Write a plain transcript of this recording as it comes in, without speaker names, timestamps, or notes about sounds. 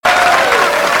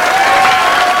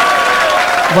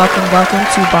Welcome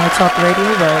to Bar Talk Radio,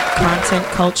 where content,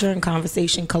 culture, and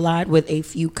conversation collide with a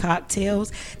few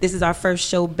cocktails. This is our first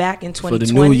show back in 2020.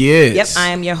 For the new year. Yep, I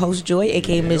am your host, Joy,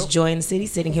 a.k.a. Miss Joy in the City,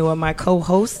 sitting here with my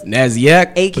co-host,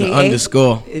 Naziak, a.k.a.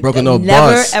 underscore. Broken no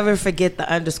Never, boss. ever forget the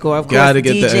underscore. Of Gotta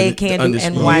course, get DJ the Candle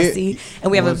underscore. NYC.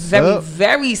 And we have What's a very, up?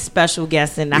 very special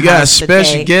guest in the We house got a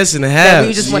special today guest in the that house.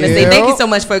 We just want to say thank you so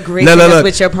much for gracing us Look,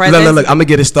 with your presence. Look, I'm going to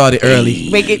get it started early.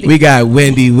 Make it- We got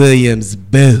Wendy Williams,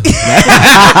 boo.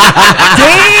 Damn!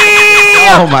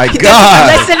 Oh my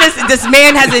God! Listen, this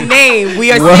man has a name.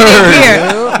 We are Word. sitting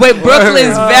here with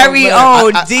Brooklyn's very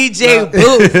own DJ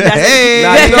Booth. Hey,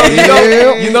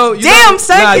 you know. Damn,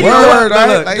 son. Nah, you you know know what? what?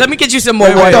 Word, Look, Let me get you some more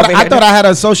Wait, water over I here. thought I had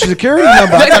a social security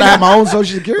number. I thought I had my own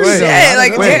social security Wait. number. Yeah,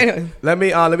 like, Wait,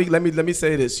 damn. let me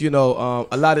say this. You know,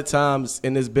 a lot of times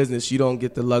in this business, you don't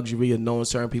get the luxury of knowing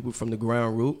certain people from the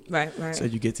ground root. Right. So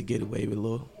you get to get away with a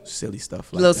little silly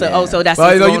stuff like Little, that. so that's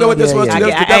But what's you know what going this on. was? Yeah, too? I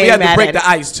We ain't had to mad break at the it.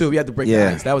 ice too. We had to break the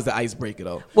Yeah. ice. That was the icebreaker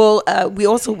though. Well,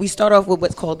 we start off with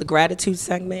what's called the gratitude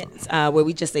segment, where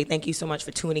we just say thank you so much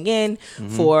for tuning in,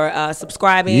 for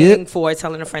subscribing, Yep. for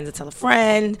telling a friend to tell a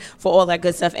friend, for all that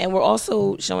good stuff. And we're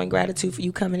also showing gratitude for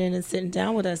you coming in and sitting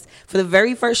down with us for the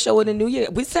very first show of the new year.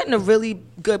 We're setting a really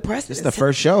good precedent. This is the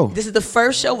first show. This is the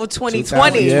first show of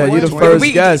 2020. Yeah, you're the 2020.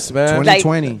 first guest, man.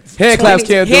 2020. Hand claps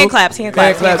can't do. Hand claps can't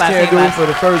Hand claps can't do it for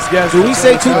the first guest. Do we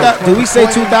say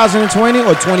 2020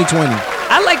 or 2020?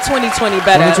 I like 2020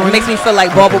 better. 2020? It makes me feel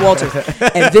like Barbara Walters.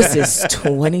 And this is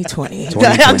 2020.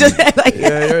 I'm just like,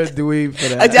 Yeah, you're a dweeb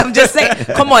for that. I'm just saying.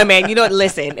 Come on, man. You know what?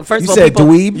 Listen. First You of all, said people,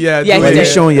 dweeb? Yeah, Yeah, dweeb. Like, he you're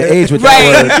did. showing your age with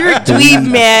Right, that word. you're a dweeb,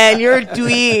 man. You're a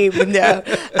dweeb.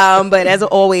 No. But as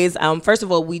always, first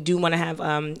of all, we do want to have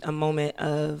a moment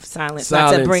of silence. Not to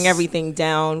Silence. bring everything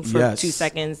down for Yes. 2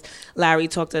 seconds. Larry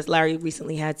talked to us. Larry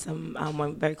recently had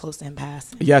one very close to him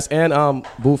pass. Yes, and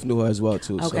Booth knew her as well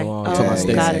too. Okay. So Oh, talking about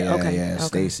Stacey. got it. Okay. Yeah,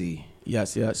 Okay. Stacy.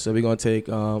 Yes. So we're gonna take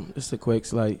just a quick,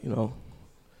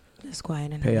 It's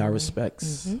quiet. pay our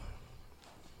respects. Mm-hmm.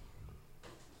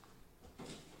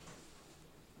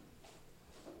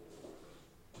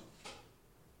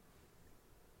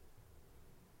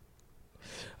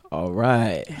 All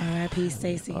right. R.I.P.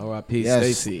 Stacy. R.I.P. Yes.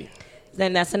 Stacey.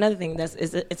 Then that's another thing.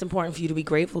 It's important for you to be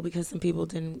grateful because some people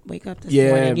didn't wake up this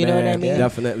Yeah, morning. You know what I man, mean?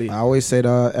 Definitely. I always say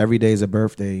that every day is a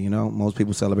birthday. You know, most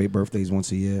people celebrate birthdays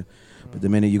once a year, but the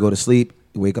minute you go to sleep,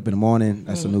 you wake up in the morning,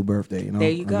 that's a new birthday. You know, There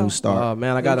you go. a new start. Oh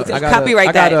man, I gotta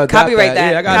Copyright that. adapt Copyright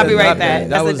that. Yeah, I gotta Copyright adapt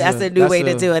that. That's a new way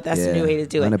to do it. That's a new way to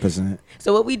do it. 100%.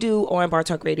 So what we do on Bar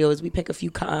Talk Radio is we pick a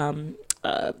few.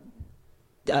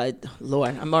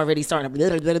 Lord, I'm already starting. We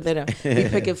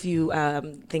pick a few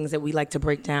things that we like to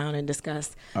break down and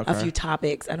discuss. A Okay. few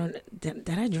topics. Did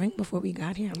I drink before we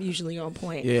got here? I'm usually on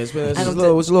point. Yeah, it's a I don't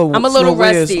little. I'm a little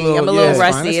weird, rusty. it's I'm a little yeah,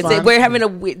 rusty. it's It's fine. we're having a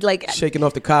weird, like shaking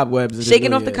off the cobwebs. of the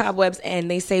shaking New off the Year's. cobwebs, and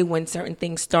they say when certain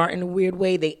things start in a weird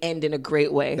way, they end in a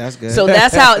great way. That's good. So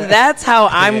that's how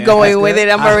I'm Yeah, going that's with good.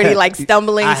 it. I'm already like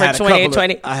stumbling I for had a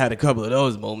 2020. I had a couple of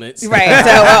those moments. Right.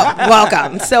 So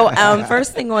welcome. So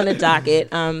first thing on the docket,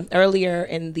 earlier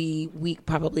in the week,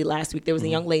 probably last week, there was a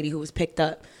young lady who was picked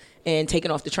up and taken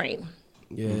off the train.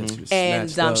 Yeah. she was And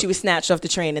snatched up. she was snatched off the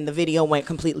train, and the video went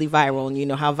completely viral, and you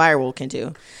know how viral can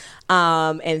do.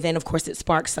 And then, of course, it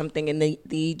sparked something, and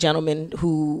the gentleman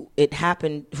who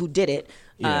did it,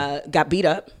 Yeah. got beat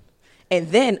up. And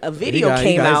then a video He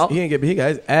came got out. He got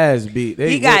his ass beat.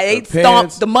 They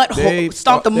stomped the mud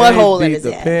hole in his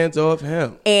the ass. pants off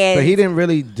him. And But he didn't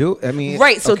really do. I mean,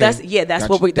 right. So okay. that's Gotcha. that's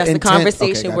the intent-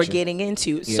 conversation okay, we're gotcha. getting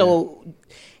into. Yeah. So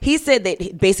he said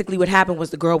that basically what happened was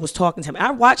the girl was talking to him.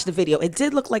 I watched the video. It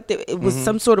did look like it was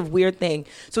some sort of weird thing.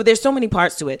 So there's so many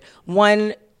parts to it.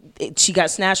 One, she got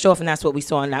snatched off, and that's what we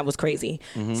saw, and that was crazy.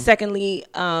 Secondly,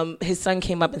 his son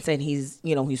came up and said he's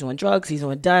on drugs, he's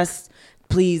on dust.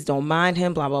 Please don't mind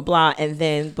him, blah, blah, blah. And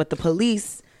then, but the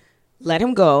police let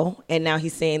him go, and now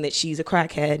he's saying that she's a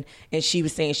crackhead, and she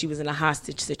was saying she was in a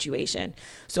hostage situation.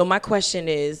 So my question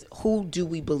is, who do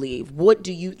we believe? What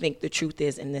do you think the truth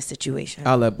is in this situation?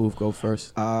 I'll let Booth go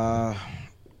first. I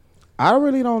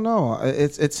really don't know.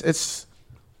 It's.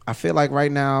 I feel like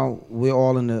right now we're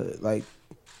all in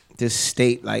this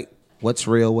state, like what's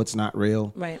real, what's not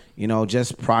real. Right. You know,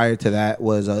 just prior to that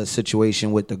was a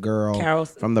situation with the girl Carol-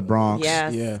 from the Bronx.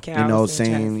 Yes, Yeah. Carol You know,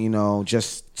 Sanchez. saying,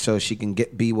 just so she can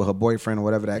be with her boyfriend or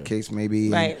whatever that case may be.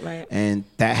 Right. And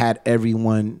that had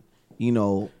everyone,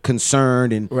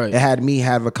 concerned. And Right. it had me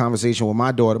have a conversation with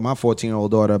my daughter, my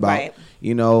 14-year-old daughter about, Right.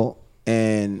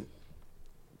 and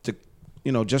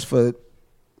to, just for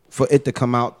it to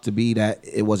come out to be that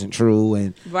it wasn't true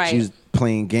and Right. she was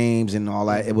playing games and all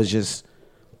that. It was just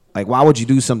Like, why would you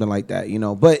do something like that?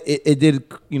 But it did,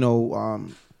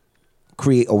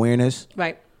 create awareness.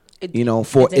 Right.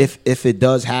 For if it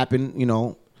does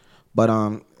happen, But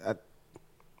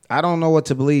I don't know what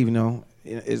to believe.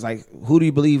 It's like, who do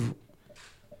you believe?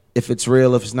 If it's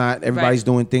real, if it's not, everybody's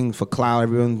doing things for clout.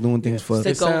 Everyone's doing things to go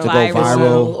go viral,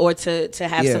 viral, or to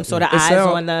have some sort of eyes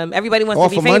on them. Everybody wants all to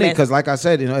be for famous. money. Because, like I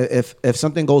said, if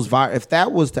something goes viral, if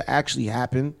that was to actually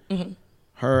happen,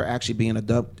 her actually being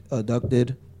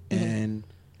abducted, and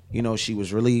she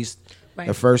was released,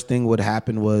 the first thing would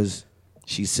happen was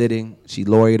she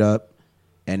lawyered up.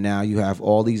 And now you have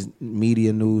all these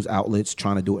media news outlets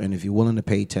trying to do an interview, willing to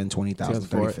pay $10,000, $20,000,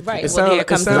 $30,000, $50,000. Right. Well, here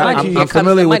comes the money. I'm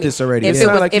familiar with this already. If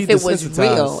it was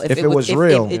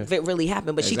real, if it really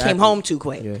happened, but exactly. she came home too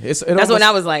quick. Yeah. That's when I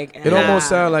was like, it almost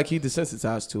sounded like he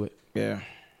desensitized to it. Yeah.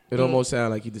 It almost sounded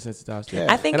like he desensitized to it.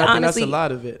 I think that's honestly, a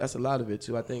lot of it. That's a lot of it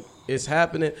too. I think it's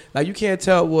happening. Like, you can't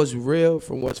tell what's real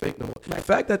from what's fake no more. The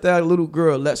fact that little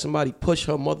girl let somebody push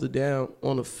her mother down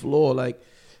on the floor, like.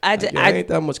 I ain't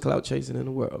that much clout chasing in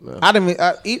the world, man.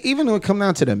 Even when it come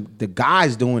down to the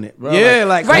guys doing it, bro.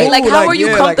 Yeah, how are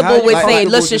you comfortable with saying,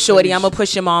 "Listen, shorty, I'm gonna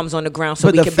push your moms on the ground so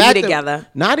we can be together"?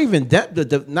 Not even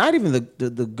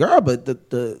the girl, but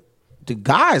the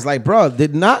guys, like, bro,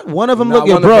 did not one of them look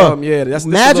at, bro?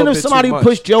 Imagine if somebody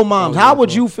pushed your moms. How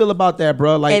would you feel about that,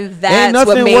 bro? Like, and that's ain't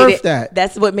nothing worth that.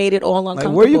 That's what made it all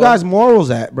uncomfortable. Like, where you guys'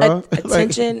 morals at, bro?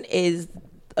 Attention is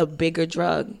a bigger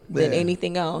drug than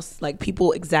anything else. Like,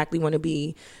 people exactly want to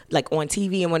be like on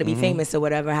TV and want to be famous, so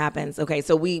whatever happens. Okay,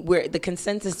 so we're the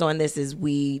consensus on this is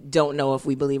we don't know if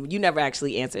we believe. You never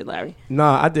actually answered, Larry.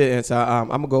 Nah, I did answer. I'm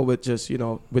gonna go with just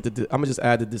I'm gonna just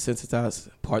add the desensitized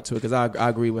part to it, because I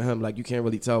agree with him. Like, you can't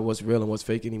really tell what's real and what's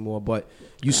fake anymore, but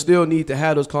you still need to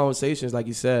have those conversations, like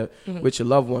you said, with your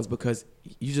loved ones, because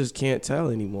you just can't tell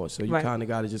anymore. So you kind of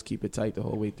got to just keep it tight the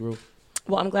whole way through.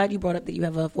 Well, I'm glad you brought up that you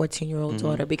have a 14-year-old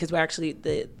daughter, because we're actually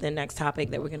the next topic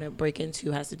that we're going to break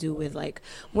into has to do with like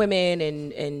women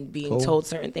and being told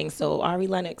certain things. So Ari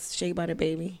Lennox, Shea Butter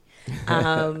Baby.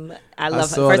 I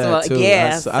love her. First of all, too.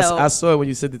 yeah. I saw it when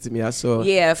you sent it to me. I saw.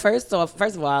 Yeah. First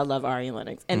of all, I love Ari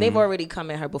Lennox, and they've already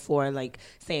come at her before, like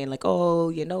saying like, "Oh,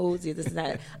 your nose, this and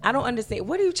that." I don't understand.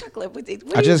 What are you chuckling?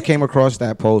 I just came across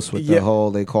that post with the whole.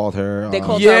 They called her. They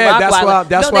called her Rottweiler.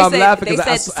 That's why I'm laughing. They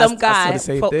said some guy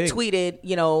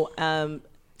tweeted,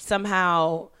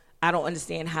 somehow. I don't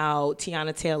understand how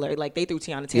Tiana Taylor, like they threw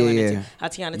Tiana Taylor into how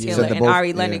Tiana Taylor and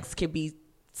Ari Lennox could be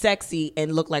sexy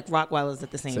and look like Rottweilers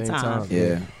at the same time.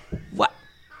 Yeah. What?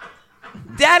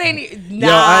 That ain't. Nah,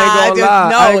 yo, I ain't gonna lie.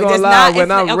 No, I ain't gonna lie.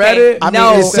 When I read it, I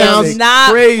mean, it sounds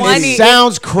not crazy. funny. It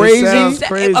sounds crazy.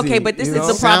 Okay, but this is the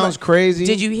problem. Sounds crazy.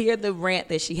 Did you hear the rant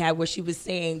that she had where she was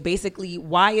saying basically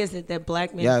why is it that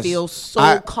black men feel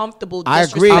so comfortable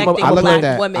disrespecting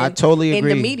black women I totally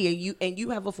agree. in the media?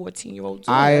 You have a 14-year-old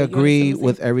daughter. I agree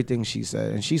with everything she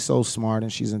said, and she's so smart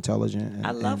and she's intelligent. And,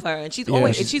 I love her, and she's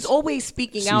always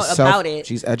speaking out about it.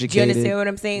 She's educated. Do you understand what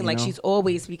I'm saying? Like, she's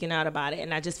always speaking out about it,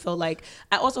 and I just feel like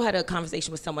I also had a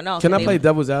conversation with someone else. Can I play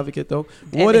devil's advocate though?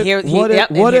 What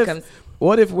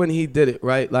if when he did it,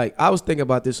 right? Like, I was thinking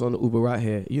about this on the Uber right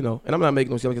here, and I'm not making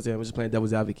no shit. Like I said, I'm just playing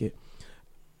devil's advocate.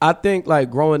 I think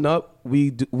like growing up,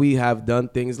 we have done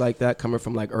things like that coming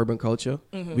from like urban culture.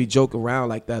 We joke around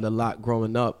like that a lot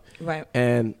growing up, right?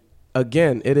 And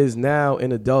again, it is now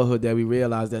in adulthood that we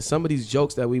realize that some of these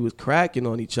jokes that we was cracking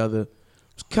on each other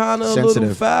kind of a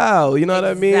little foul, you know what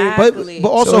I mean? But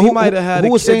also, so who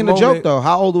was saying the joke moment. though?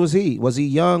 How old was he? Was he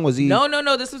young? Was he?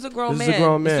 No. This was a grown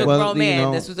man.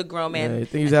 This was a grown man. Yeah, I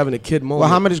think he was having a kid moment. Well,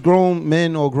 how many grown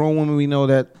men or grown women we know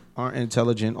that aren't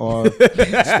intelligent or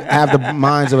have the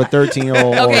minds of a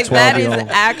 13-year-old or a 12-year-old? That is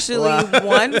actually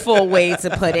one full way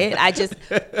to put it.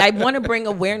 I want to bring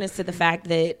awareness to the fact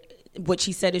that what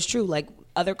she said is true. Like,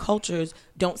 other cultures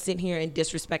don't sit here and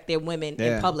disrespect their women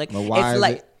in public. But why is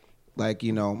it? Like,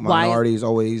 minorities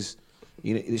always,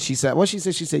 she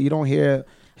said you don't hear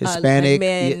Hispanic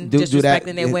men do disrespecting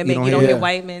that. their women. You don't hear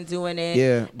white men doing it.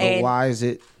 Yeah, but why is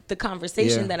it? The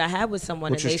conversation that I had with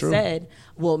someone, and they said,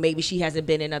 well, maybe she hasn't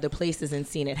been in other places and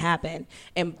seen it happen.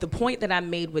 And the point that I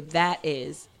made with that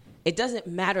is, it doesn't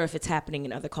matter if it's happening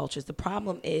in other cultures. The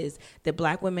problem is that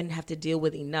black women have to deal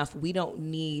with enough. We don't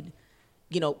need,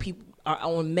 people, our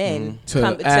own men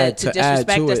to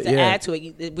disrespect us, to add to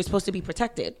it. We're supposed to be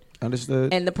protected.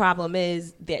 Understood. And the problem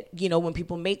is that, when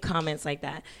people make comments like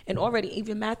that, and already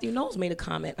even Matthew Knowles made a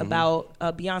comment about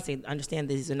Beyonce. Understand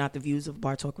these are not the views of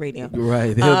Bar Talk Radio.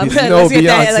 Right. There'll be no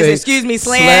Beyonce excuse me,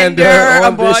 slander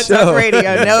on Bar Talk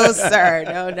Radio. No,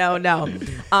 sir. No.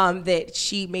 That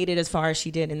she made it as far as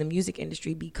she did in the music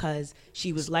industry because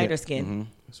she was lighter skinned.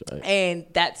 right. And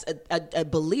that's a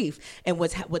belief. And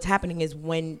what's happening is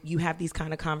when you have these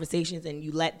kind of conversations and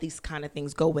you let these kind of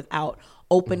things go without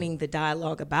opening the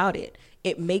dialogue about it,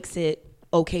 it makes it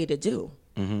okay to do.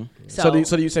 Mm-hmm. So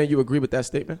do you saying you agree with that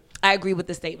statement? I agree with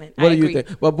the statement. What I do agree. you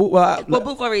think? Well,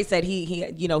 Booth already said he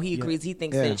agrees. He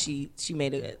thinks that she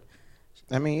made it.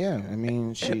 I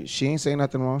mean, she ain't saying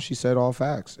nothing wrong. She said all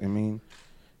facts. I mean,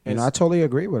 I totally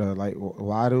agree with her. Like,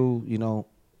 why do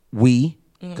we?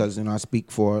 Because I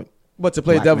speak for. But to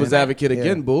play black devil's men. advocate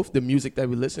again, Booth, the music that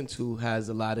we listen to has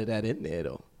a lot of that in there,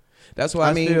 though. That's why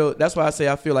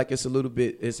I feel like it's a little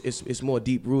bit. It's more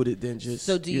deep rooted than just.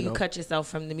 So do you cut yourself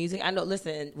from the music? I know.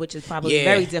 Listen, which is probably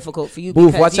very difficult for you.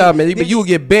 Booth, watch out, man. But you will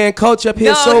get banned culture up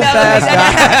here fast.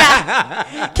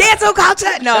 Cancel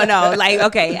culture. No. Like,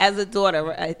 okay, as a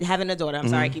daughter, having a daughter. I'm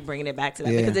sorry, I keep bringing it back to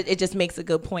that because it just makes a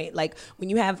good point. Like when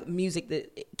you have music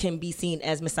that can be seen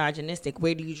as misogynistic,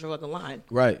 where do you draw the line?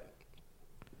 Right.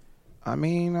 I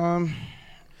mean,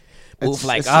 Booth,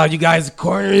 like, you guys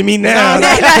cornering me now.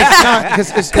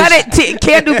 Cut it.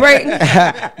 Can't do break.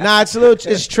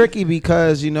 It's tricky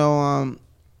because the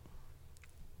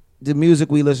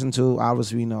music we listen to,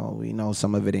 obviously we know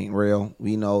some of it ain't real.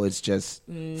 We know it's just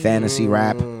fantasy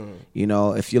rap.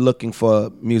 If you're looking for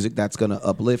music that's gonna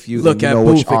uplift you, look at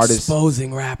which Booth artists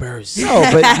exposing rappers. No,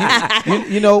 but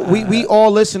we all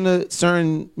listen to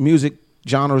certain music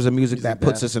genres of music that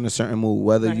puts us in a certain mood.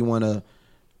 Whether you want to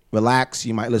relax,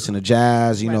 you might listen to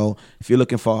jazz. If you're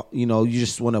looking for, you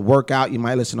just want to work out, you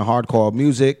might listen to hardcore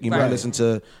music. You might listen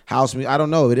to house music. I don't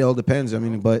know. It all depends. I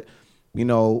mean, but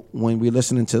when we're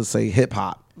listening to, say, hip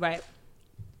hop, right?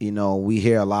 We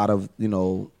hear a lot of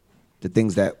the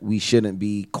things that we shouldn't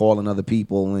be calling other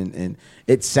people, and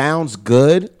it sounds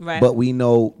good, but we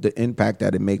know the impact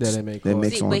that it makes. On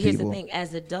people. But here's the thing: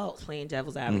 as adults, playing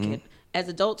devil's advocate, as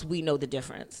adults, we know the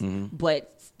difference,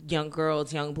 but young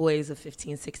girls, young boys of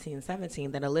 15, 16,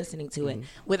 17 that are listening to it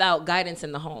without guidance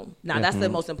in the home. Now, that's the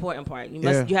most important part. You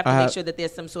have to make sure that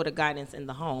there's some sort of guidance in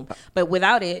the home. But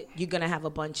without it, you're going to have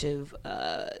a bunch of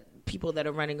people that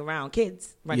are running around,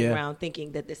 kids running around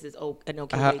thinking that this is an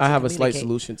okay way to I have a slight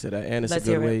solution to that, and it's a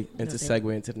good way to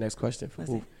segue into the next question for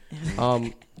Booth.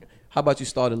 How about you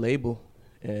start a label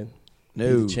and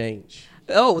change?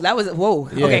 Oh, that was whoa.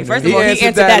 Yeah, okay, first of all, he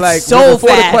answered that like, so before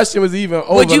fast. The question was even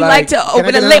over. Would you like to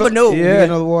open a label? No. Yeah,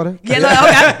 another water.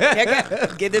 Okay.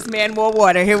 Give this man more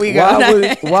water. Here we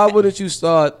go. Why wouldn't you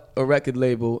start a record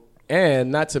label?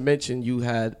 And not to mention, you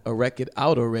had a record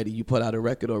out already. You put out a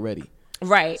record already.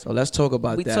 Right. So let's talk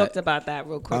about that. We talked about that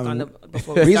real quick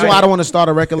before. The reason why I don't want to start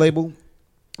a record label,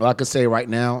 I could say right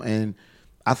now, and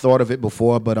I thought of it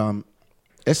before, but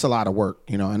it's a lot of work,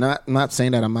 and I'm not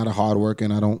saying that I'm not a hard worker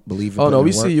and I don't believe in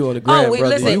we see you on the gram, brother.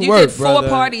 Listen, you did 4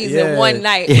 parties in one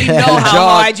night. We know how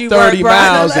hard you work, 30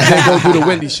 miles and then go do the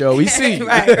Wendy show. We see you.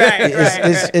 Right.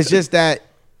 It's just that,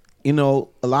 a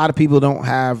lot of people don't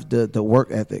have the work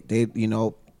ethic. They, they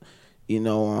want you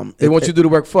to do the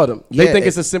work for them. They think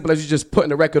it's as simple as you just putting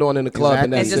the record on in the club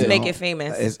and that's just it. make it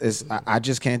famous. I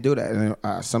just can't do that.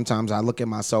 And sometimes I look at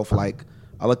myself like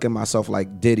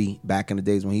Diddy back in the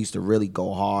days when he used to really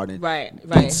go hard and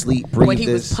eat, sleep, breathe. When he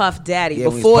was Puff Daddy,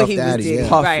 before he was Diddy.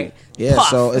 Yeah. Right. Yeah, Puff.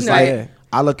 so it's like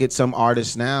I look at some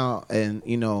artists now and,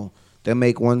 they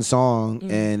make one song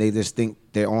and they just think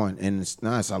they're on. And it's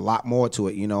a lot more to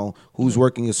it, Who's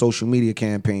working a social media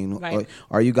campaign? Right.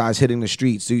 Are you guys hitting the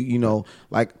streets?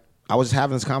 Like I was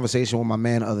having this conversation with my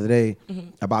man the other day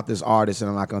about this artist, and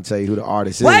I'm not going to tell you who the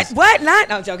artist is. What? Not?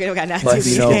 No, I'm joking. I got nothing. But,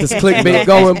 this clickbait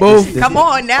going, Booth. Come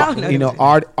on now.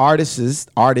 Artists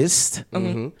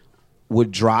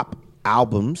would drop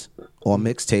albums or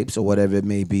mixtapes or whatever it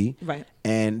may be, right?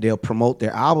 And they'll promote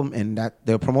their album, and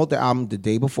they'll promote their album the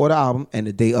day before the album and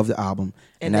the day of the album,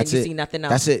 and that's it. See nothing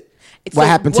else. That's it. What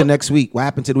happened to next week? What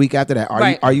happened to the week after that?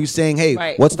 Are you saying,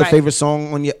 hey, what's the favorite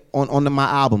song on my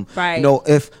album? Right.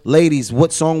 If ladies,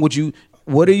 what song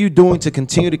what are you doing to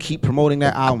continue to keep promoting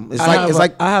that album? It's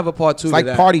like I have a part two. It's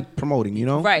like party promoting,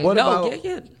 Right.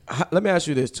 Let me ask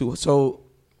you this too. So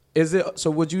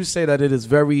would you say that it is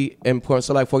very important?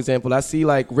 So like, for example, I see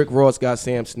like Rick Ross got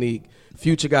Sam Sneak,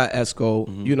 Future got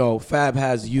Esco, Fab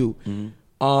has you.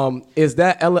 Is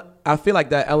that I feel like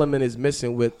that element is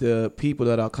missing with the people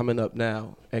that are coming up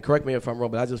now. And correct me if I'm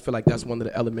wrong, but I just feel like that's one of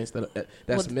the elements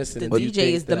that's missing. The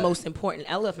DJ is the most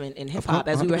important element in hip hop,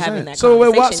 as we were having that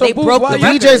conversation. They broke the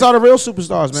DJs are the real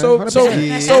superstars,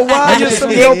 man. So why are some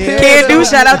of your peers? Can Do,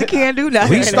 shout out to Can Do.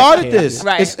 We started this.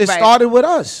 It started with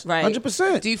us.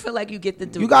 100%. Do you feel like you get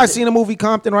the? You guys seen the movie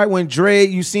Compton, right? When Dre,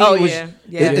 you seen it was.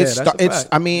 It's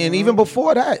I mean, and even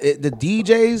before that, the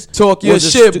DJs talk your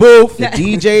shit, Booth. The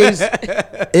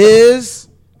DJs is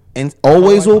and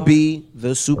always will be the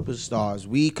superstars.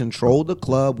 We control the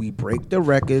club. We break the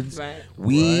records. Right.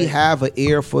 We have an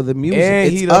ear for the music.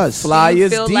 And it's he the us. flyest Do you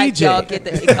feel DJ. like y'all get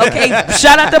the, okay,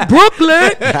 shout out to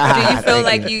Brooklyn. Do you feel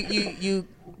like you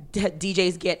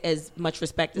DJs get as much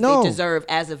respect as No. they deserve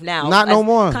as of now? Not no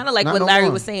more. Kind of like Not what no Larry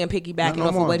more. was saying, piggybacking Not no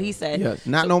off more. of what he said. Yes.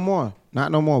 Not no more.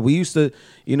 Not no more. We used to,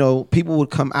 people would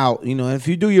come out. If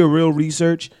you do your real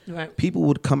research, Right. people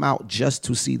would come out just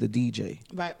to see the DJ.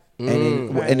 Right. And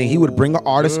then he would bring an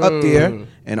artist up there,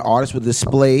 and the artist would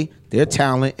display their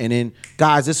talent. And then,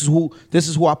 guys, this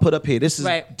is who I put up here. This is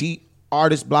Right. the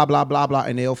artist, blah blah blah blah,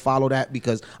 and they'll follow that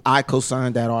because I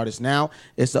co-signed that artist. Now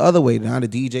it's the other way. Now the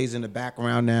DJ's in the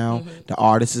background. Now the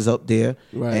artist is up there,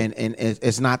 Right. and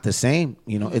it's not the same.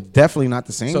 It's definitely not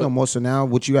the same So- no more. So now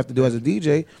what you have to do as a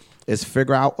DJ is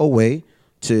figure out a way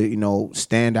to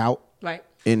stand out. Right.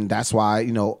 And that's why,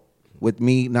 with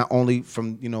me, not only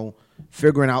from,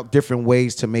 figuring out different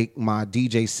ways to make my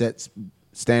DJ sets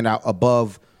stand out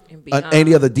above And beyond.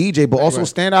 any other DJ, but also Right.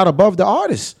 stand out above the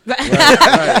artist. You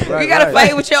gotta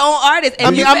fight with your own artist. And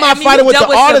I'm not you fighting with dealt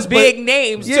the some artist, big but-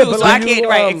 names Yeah, too. but So I like can't. you,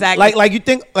 Right. Exactly. Like you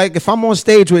think, like if I'm on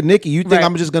stage with Nikki, you think Right.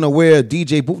 I'm just gonna wear a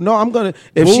DJ booth? No, I'm gonna.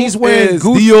 If Booth she's wearing is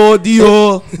Gucci,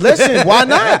 Dior. listen, why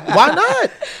not? Why not?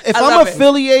 If I I'm love it.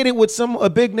 affiliated with a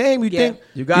big name, you Yeah. think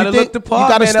You gotta think look the part, You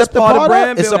gotta man. step That's the part of part brand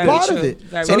up. It's a building. part Very of true. it.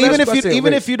 Very And true. even So if that's you what I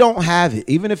even said, if you don't have it,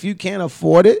 even if you can't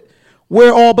afford it,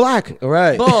 wear all black.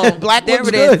 Right. Boom. Black there looks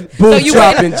it is. good. Boom, you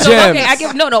dropping went, gems. Okay, I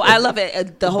give no. I love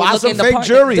it. The whole Buy look some in the fake part.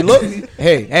 jewelry. Look,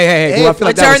 Hey. Boy, I feel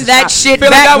like Return was a that shot. shit Feel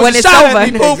like back that was when a it's shot at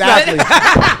over. me, both exactly.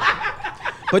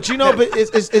 But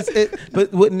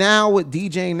but with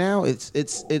DJing now,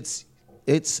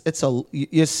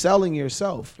 you're selling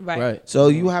yourself. Right. So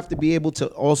you have to be able to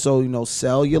also,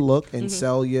 sell your look and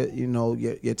sell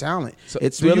your talent. So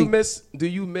It's do really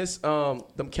you miss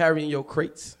them carrying your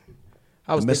crates?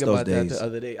 I was miss thinking those about that days. the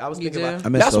other day. I was You thinking do? about I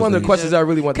miss that's those one of the days. questions I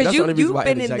really wanted. Because That's the only reason you've why I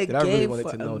been in the interjected. I really game wanted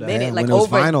for to know a that. minute, Yeah, like when it was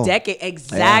over a vinyl. decade.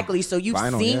 Exactly. Yeah. So you've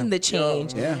Vinyl, seen yeah. the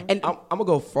change. Yeah. And I'm gonna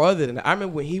go further than that. I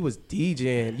remember when he was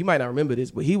DJing. You might not remember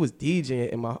this, but he was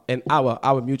DJing in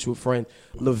our mutual friend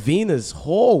Lavina's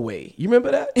hallway. You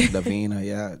remember that? Lavina,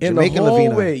 yeah. In Jamaican the Lavina.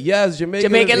 hallway. Yes,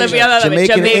 Jamaican Lavina, I love it.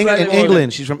 Jamaican Jamaican in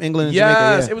England. She's from England and Yes,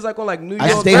 Jamaica. Yeah. it was like on like New I York.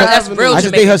 just date her. That's real I just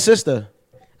date Jamaican. her sister.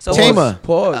 so Tama.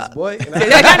 Pause, boy.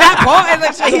 Not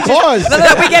pause. Pause.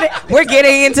 Look, we're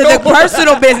getting into the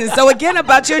personal business. So again,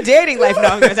 about your dating life.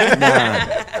 No,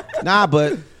 Nah,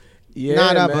 but Yeah,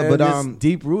 Nah, man, but it's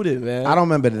deep rooted, man. I don't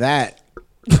remember that.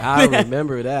 I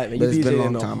remember that, man. You But it's been a DJ long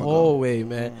in the time ago. hallway,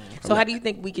 man. So how do you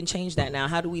think we can change that now?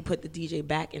 How do we put the DJ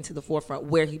back into the forefront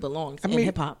where he belongs in mean,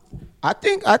 hip hop? I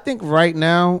think right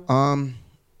now,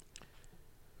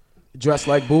 Dress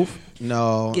like Booth.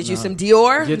 no. Get you no. some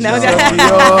Dior. Get No. you some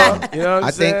Dior. You know what I'm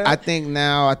I saying?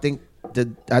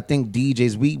 think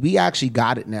DJs we actually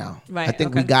got it now. Right, I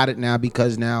think we okay. got it now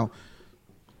because now,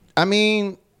 I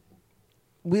mean,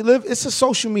 it's a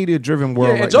social media driven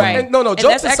world Yeah, right joke, now. Right. and no, And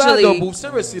jokes that's aside, though, actually- Booth.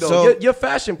 Seriously, though, So- your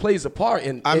fashion plays a part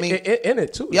in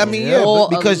it too. Yeah, I mean, you yeah, know?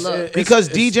 but because look. because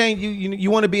It's- DJing,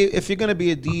 you want to be, if you're gonna be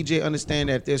a DJ, understand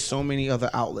that there's so many other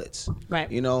outlets.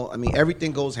 Right. You know, I mean,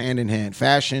 everything goes hand in hand.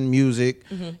 Fashion, music,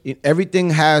 Mm-hmm. everything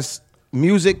has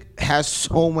music has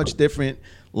so much different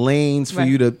lanes for Right.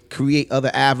 you to create other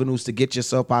avenues to get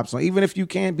yourself pop song. Even if you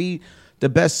can't be the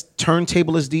best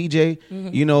turntablist DJ, Mm-hmm.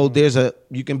 you know,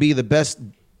 you can be the best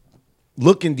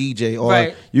looking DJ, or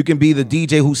Right. you can be the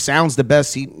DJ who sounds the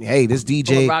best. Hey, this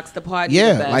DJ Or rocks the party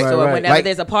Yeah, the best. like- or Right, right. whenever like-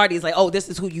 there's a party, it's like, oh, this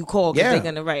is who you call because Yeah.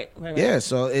 they're gonna right. Yeah,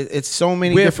 so it's so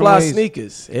many Wear different fly ways.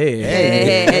 sneakers. Hey,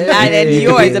 And you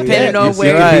yours, could be- depending yeah, on you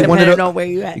where could be one of depending the- on where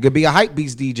you at. You could be a hype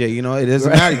beast DJ, you know, it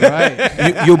doesn't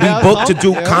matter. You'll be booked to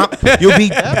do you'll be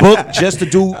booked just to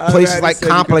do places right, like so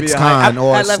you could Complex be a hype- Con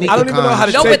or I love it. Sneaker I don't even know how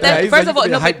to No, take but that. that He's first like, of all,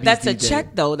 you no, could be a but that's a hype beast check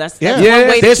DJ. though. That's Yeah, one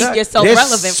way to there's, keep yourself there's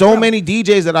relevant. so forever. many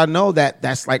DJs that I know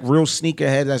that's like real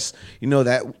sneakerheads. That's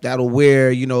that'll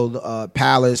wear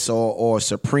Palace or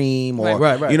Supreme or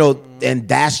Right. and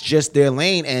that's just their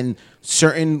lane. And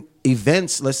certain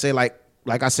events, let's say like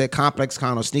I said, Complex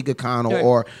Con or Sneaker Con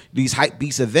or these hype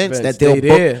beast events that they'll they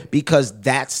book there. because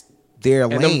that's their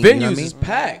And lane. them you know venues what I mean? is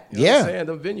packed. You know Yeah. what I'm saying?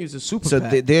 Them venues is super So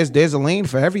packed. there's a lane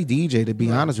for every DJ, to be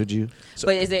honest with you.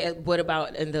 But is it what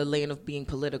about in the lane of being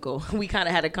political? We kind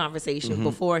of had a conversation Mm-hmm.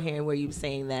 beforehand where you were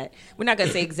saying that we're not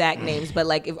gonna say exact names, but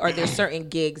like, are there certain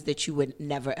gigs that you would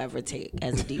never ever take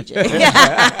as a DJ?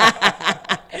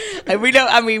 Like we know,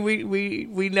 I mean,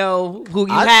 we know who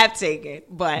you have taken,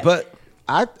 But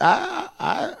I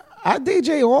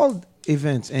DJ all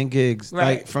events and gigs, Right.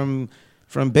 like from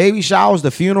From baby showers to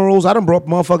funerals, I done brought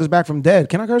motherfuckers back from dead.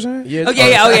 Can I curse on Oh here?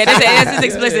 yeah. This is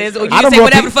explicit. You I can done say brought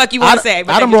whatever the fuck you want to say.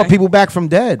 I done brought people back from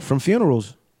dead, from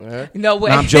funerals. No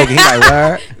way. Nah, I'm joking. He like,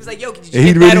 what? He was like, yo, could you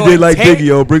He get really that did on like tape? Biggie,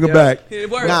 yo. Bring him back.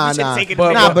 Word, Nah, we should nah. take it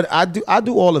But I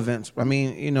do all events. I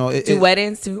mean, you know, do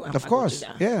weddings too. Of course,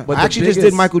 yeah. But I the actually just did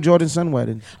biggest- Michael Jordan's son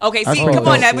wedding. Okay, see, That's come dope.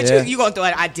 on now, but Yeah. you gonna throw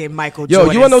it? I did Michael Yo,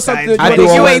 Jordan. you wanna know something? I do all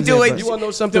You ain't Wednesday, doing. but- You want to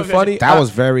know something funny? That was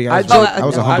very. I That joke-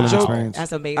 was a I humbling joke- experience.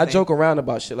 That's amazing. I joke around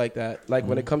about shit like that. Like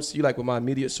when it comes to you, like with my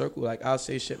immediate circle, like I'll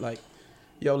say shit like,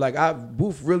 yo, like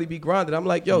Booth really be grinding. I'm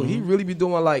like, yo, he really be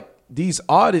doing like these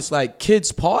artists like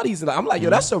kids parties, and I'm like, yo,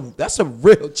 that's a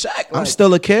real check. I'm Like,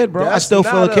 still a kid, bro. I that's still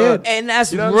feel not a kid. And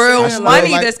that's You know what I'm real saying? money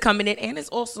Like- that's coming in, and it's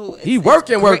also he it's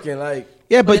working, great. like.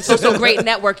 Yeah, But but it's also great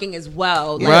networking as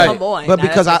well. Like, Right. come on. But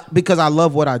Now, because I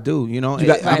love what I do, you know. You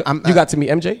got, I'm- you got to meet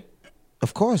MJ.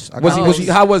 of course. I Was got- he? Was he?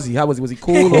 How was he? Was he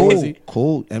cool or was he?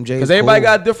 Cool. MJ. Because everybody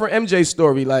got a different MJ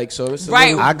story, like so. It's a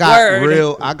Right. little- I got Word.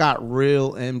 real.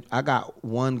 I got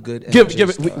one good. Give MJ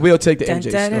it. story. We'll take the Dun,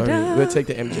 MJ dun, dun, story. dun. We'll take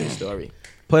the MJ story.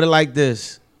 Put it like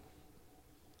this.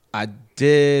 I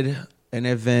did an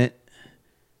event,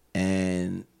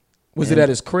 and Was it at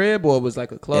his crib or it was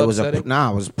like a club it was setting?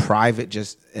 it was private.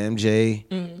 Just MJ,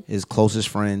 his closest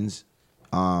friends,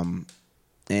 and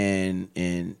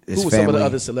his Who were family. some of the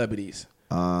other celebrities?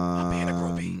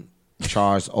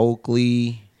 Charles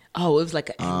Oakley, Oh, it was like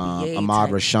an NBA. Ahmad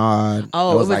type. Rashad.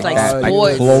 Oh, it was like that,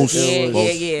 sports. close. Yeah,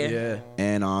 close. yeah.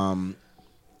 And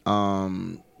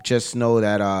just know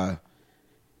that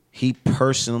he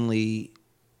personally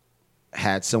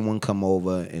had someone come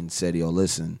over and said, yo,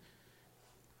 listen,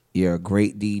 you're a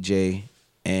great DJ,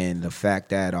 and the fact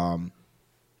that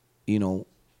you know,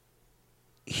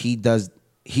 he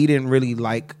didn't really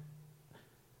like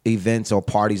events or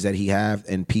parties that he have,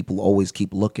 and people always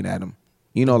keep looking at him.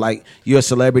 You know, like you're a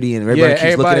celebrity and everybody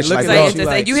keeps looking at you looking like, at oh, It's you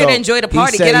like, you so here to enjoy the he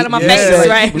party. said Get out of my he- face, yeah,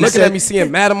 right? Looking said- at me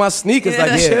seeing mad on my sneakers,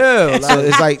 like Yeah. chill. So Like,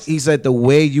 it's like he said the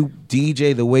way you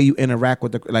DJ, the way you interact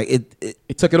with the like it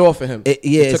he took it off of him. yeah,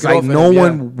 He it's took it like off of no him, yeah.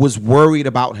 one was worried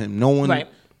about him. No one, Right.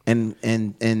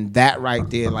 and that right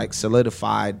there like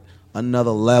solidified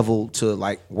another level to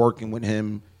like working with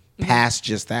him past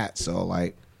just that. So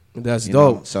like That's you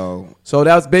know, dope. so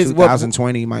that was basically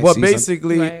 2020 might what see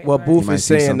basically Right, what right. Booth You might is see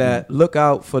saying something. that look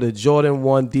out for the Jordan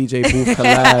 1 DJ Booth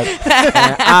collab.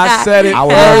 And I said it I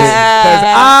would first love it. because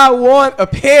I want a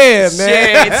pair,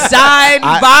 man. Shit, signed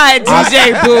by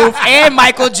DJ Booth and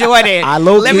Michael Jordan. I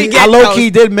Let me get low those. key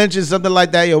did mention something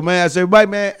like that. Yo, man, I said, everybody,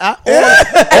 man, all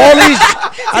these.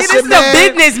 I See, said, this is man,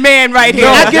 a businessman right here.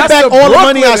 Can I No, get that's back the all the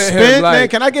money I Brooklyn in him, spent, man? like-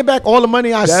 Can I get back all the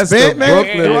money I That's spent, the man?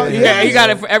 Brooklyn in him. Yeah, you got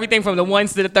it for everything from the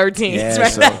 1s to the 13s. Yeah,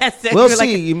 right? so That's it. we'll You're like-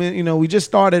 see. You know, we just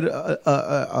started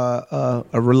a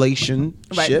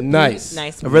relationship, Right. Nice.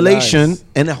 Nice. a relation, Nice.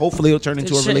 and then hopefully it'll turn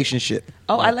into a Shit. relationship.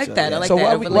 Oh, I like that. I like So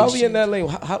that. while we in that lane,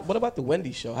 what about the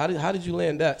Wendy show? How did you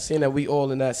land that? Seeing that we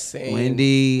all in that same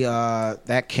Wendy,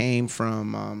 that came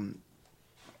from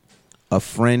a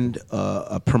friend,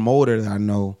 a promoter that I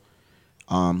know,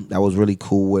 that was really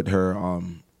cool with her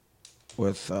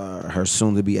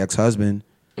soon-to-be ex-husband.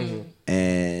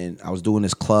 And I was doing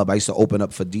this club. I used to open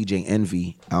up for DJ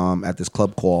Envy at this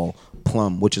club called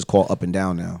Plum, which is called Up and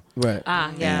Down now. right.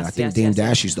 Ah, yes. And I think yes, Dame yes, Dash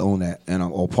yes. used to own that, and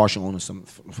or partial owner, some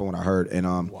from what I heard. And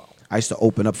I used to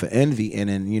open up for Envy, and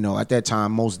then at that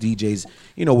time, most DJs,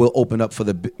 will open up for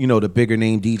the the bigger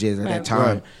name DJs at that Right.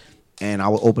 time. Right. And I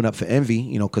would open up for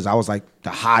Envy, because I was like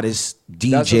the hottest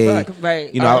That's a DJ. fact.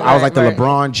 Right. I was like the Right.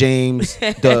 LeBron James,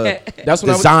 the That's when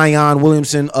I was- Zion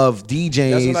Williamson of DJs.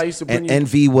 That's when I used to bring and you-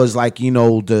 Envy was like the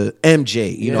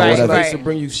MJ, Right, whatever. I used to right.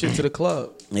 bring you shit to the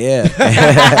club. Yeah.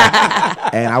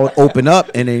 And I would open up,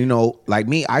 and then, like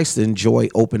me, I used to enjoy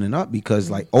opening up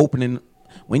because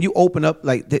when you open up,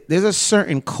 like there's a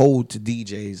certain code to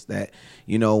DJs that,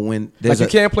 when there's Like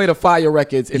you can't play the fire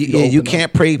records if you you open up.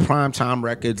 can't play primetime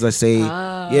records, let's say.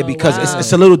 Because wow.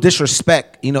 it's a little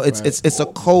disrespect. It's a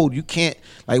code. You can't,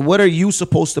 like, what are you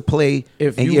supposed to play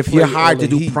If and you if you're play hired all to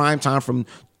the do heat. primetime from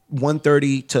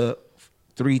 1:30 to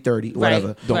 3:30, whatever.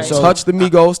 Right. Don't Right. touch the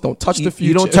Migos. Don't touch the Future.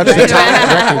 You don't touch the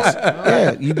top records.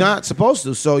 Yeah, you're not supposed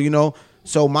to. So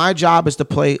so my job is to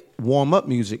play warm up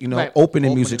music. Right.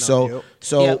 Opening music. So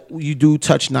Yep. you do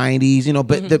touch 90s.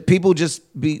 But the people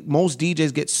most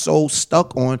DJs get so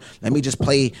stuck on. Let me just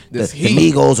play the This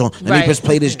heat. Migos, or let Right. me just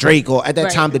play this Drake, or at that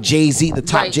Right. time the Jay-Z, the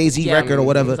top Right. Jay-Z Yeah. record or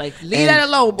whatever. It's like, leave that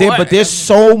alone, There- boy. but there's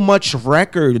so much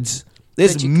records.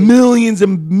 There's That you can- millions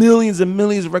and millions and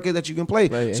millions of records that you can play.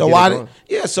 Right, and So get it why? going.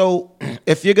 So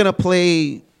if you're gonna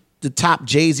play the top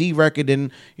Jay-Z record,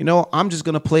 then I'm just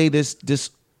gonna play this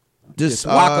Just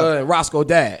Waka and Roscoe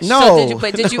Dash. No.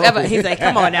 So did you ever? He's like,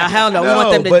 come on now, hell no. We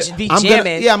want them to be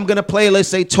jamming. I'm gonna play. Let's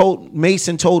say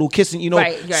Mason Total Kissing.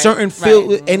 Right, certain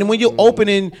feel. And when you're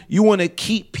opening, you want to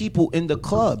keep people in the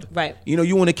club. Right.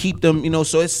 You want to keep them.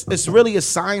 So it's really a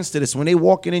science to this. When they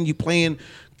walking in, you playing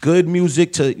good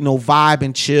music to vibe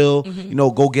and chill.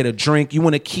 Go get a drink. You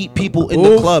want to keep people in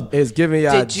the club. It's giving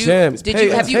y'all gems.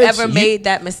 Have you ever made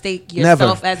that mistake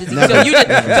yourself as a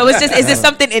DJ? So it's just is this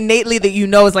something innately that you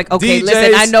know is like, okay, DJs,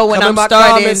 listen, I know when I'm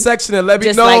starting. Comment section and let me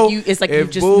just know. Like you, it's like you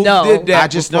just know. I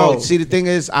just know. See, the thing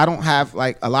is, I don't have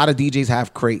like a lot of DJs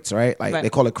have crates, right? Like they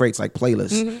call it crates, like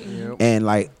playlists, and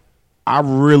like I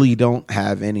really don't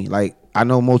have any. Like I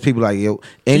know most people like,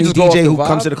 any DJ who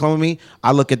comes to the club with me,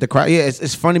 I look at the crowd. Yeah,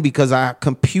 it's funny because I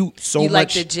compute so much. You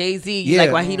like the Jay-Z. You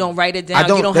like why he don't write it down.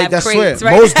 You don't have crates,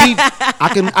 right? Most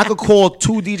I could call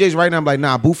 2 DJs right now. I'm like,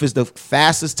 nah, Booth is the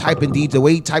fastest typing DJ. The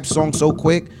way he types songs so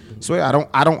quick. Swear,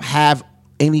 I don't have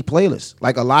any playlist.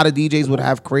 Like a lot of DJs would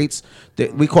have crates.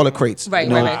 We call it crates.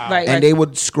 Right. And they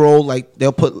would scroll, like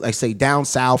they'll put, like say, Down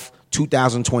South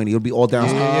 2020. It'll be all down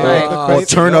or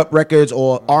turn up records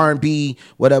or R&B,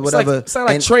 whatever. It's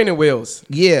like training wheels.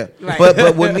 Yeah, right.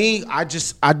 but with me, I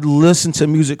listen to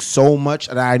music so much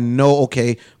that I know.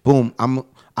 Okay, boom.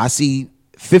 I see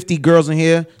 50 girls in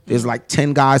here. There's like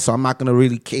 10 guys, so I'm not gonna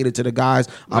really cater to the guys.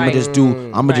 I'm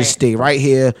gonna just stay right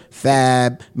here.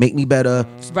 Fab, Make Me Better.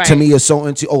 To me, is so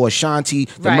into Ashanti,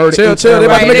 the Murder. Chill. They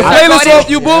about to make a playlist off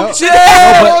you, boom. Chill.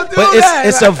 But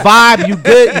it's a vibe. You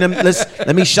good? And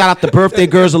let me shout out the birthday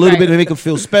girls a little bit to make them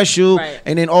feel special.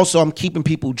 And then also I'm keeping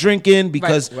people drinking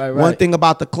because one thing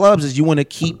about the clubs is you want to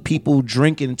keep people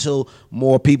drinking until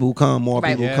more people come, more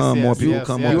people come.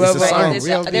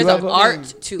 There's an art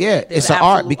to it. Yeah, it's an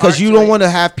art because you don't want to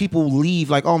have people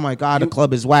leave like, oh my God, the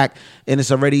club is whack and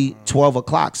it's already 12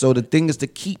 o'clock. So the thing is to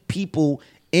keep people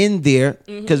in there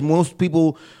because most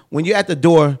people, when you're at the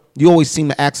door, you always seem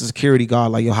to ask the security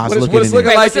guard like, yo, how's it looking in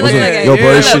there? Yo,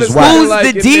 bro, this shit's whack. Who's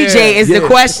the DJ is the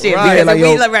question.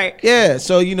 Yeah,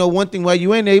 so one thing while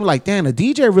you in there, you're like, damn, the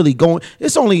DJ really going,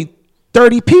 it's only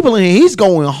 30 people in here. He's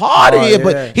going hard in here,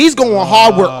 but he's going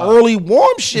hard with early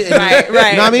warm shit. Right. You know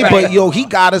what I mean? But he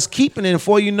got us keeping it. And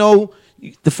before you know,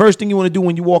 the first thing you want to do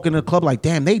when you walk into the club, like,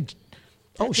 damn, they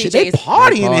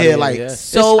partying in here. Like,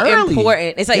 so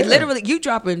important. It's like literally you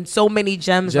dropping so many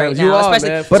gems right now.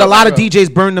 Especially, but a lot of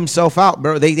DJs burn themselves out,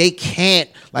 bro. They can't.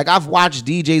 Like, I've watched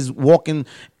DJs walking,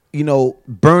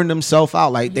 burn themselves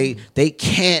out. Like they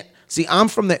can't. See, I'm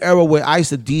from the era where I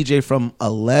used to DJ from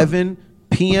 11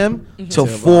 p.m. to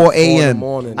 4 a.m.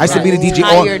 I used to be the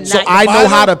DJ, so I know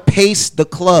how to pace the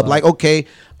club. Like, okay,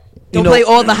 don't play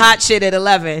all the hot shit at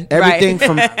 11. Everything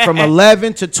from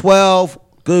 11 to 12.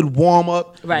 Good warm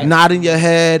up, nod in your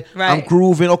head. I'm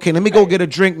grooving. Okay, let me go get a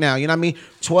drink now. You know what I mean?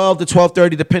 12 to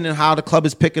 12:30, depending on how the club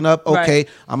is picking up. Okay,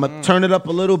 I'm gonna turn it up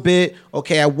a little bit.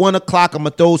 Okay, at 1 o'clock, I'm gonna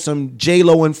throw some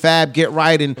J-Lo and Fab Get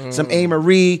Right and some A.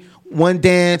 Marie. One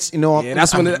dance,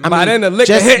 that's when by then the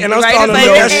liquor hit, and I'm starting to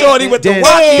look at shorty with the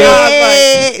wacky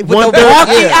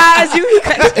eyes.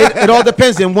 It all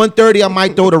depends. In 1:30, I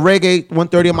might throw the reggae.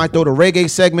 1:30, I might throw the reggae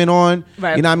segment on.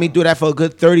 Right. You know what I mean? Do that for a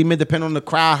good 30 minutes, depending on the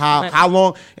crowd, how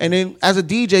long. And then as a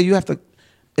DJ, you have to.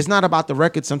 It's not about the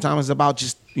record. Sometimes it's about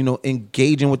just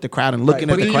engaging with the crowd and looking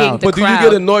at the crowd. But do you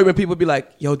get annoyed when people be like,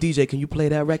 "Yo, DJ, can you play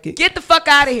that record?" Get the fuck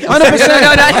out of here.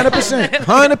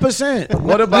 100%.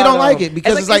 What about? We don't like it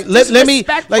because it's like let me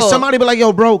like somebody be like,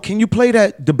 "Yo, bro, can you play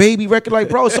the Baby record?" Like,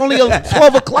 bro, it's only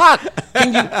 12 o'clock.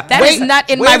 Can you? That is not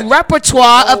in my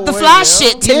repertoire of the fly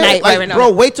shit tonight. Like, bro,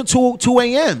 wait till 2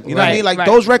 a.m. You know what I mean? Like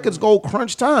those records go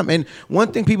crunch time. And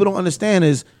one thing people don't understand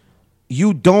is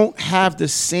you don't have the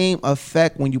same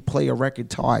effect when you play a record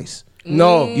twice.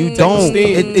 No, you don't.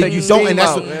 You don't, and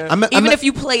that's even if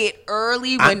you play it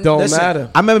early. When don't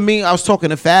matter. I remember I was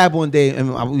talking to Fab one day,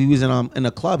 and we was in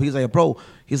a club. He's like, bro,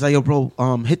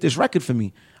 hit this record for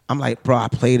me. I'm like, bro, I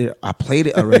played it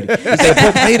already. He said,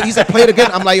 bro, play it. He said, play it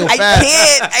again. I'm like, yo, Fab. I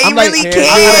can't. I really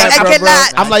can't. I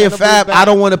cannot. I'm like, yo, Fab, I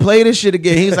don't want to play this shit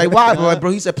again. He's like, why,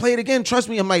 bro? He said, play it again. Trust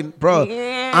me. I'm like, bro,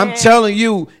 I'm telling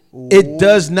you, it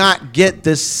does not get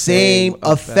the same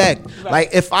effect. Like,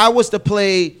 if I was to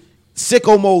play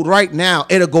Sicko Mode right now,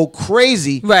 it'll go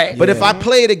crazy. Right. But if I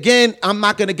play it again, I'm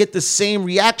not gonna get the same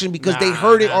reaction because they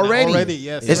heard it already.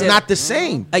 It's not the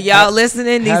same. Are y'all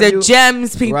listening? These are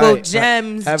gems, people.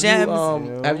 Gems.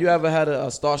 Have you ever had a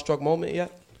starstruck moment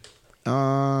yet?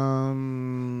 Nah.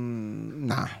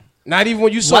 Not even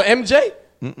when you saw MJ?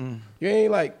 You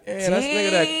ain't like, that's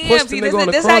nigga that pushed the nigga on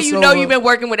the crossover. This is how you know you've been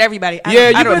working with everybody.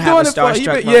 You've been doing it for a while.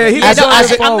 Yeah, he been doing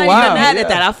it for a while. I'm not even mad at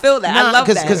that. I feel that. I love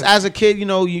that. Because as a kid,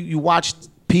 you watch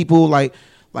people like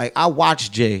I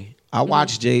watched Jay. I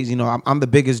watch Jay. You know, I'm the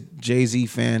biggest Jay-Z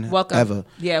fan Welcome. ever.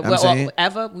 Yeah, You know what I'm saying?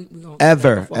 ever?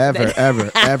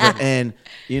 Ever. And,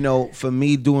 you know, for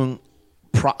me doing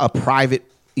a private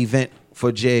event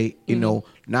for Jay, you know,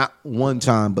 not one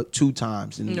time, but 2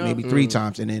 times and maybe 3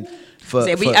 times. And then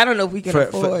I don't know if we can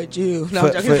afford you.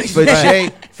 No,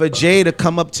 for Jay to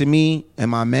come up to me and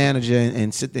my manager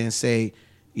and sit there and say,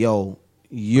 yo,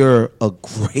 you're a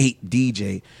great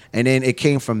DJ. And then it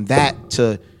came from that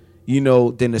to, you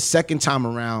know, then the second time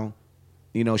around,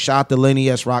 you know, shout out to Lenny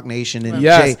S. Rock Nation. And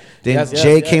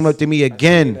Jay came up to me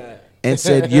again and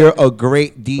said, you're a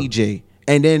great DJ.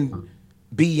 And then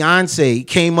Beyonce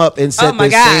came up and said the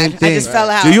same thing. I just fell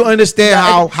out. Do you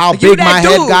understand how big my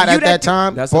head got at that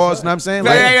time? Pause, you know what I'm saying?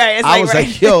 Right. I was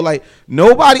like, yo, like,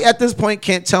 nobody at this point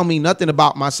can't tell me nothing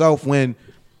about myself when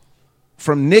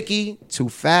from Nicki to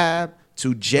Fab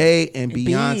to Jay and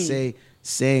Beyonce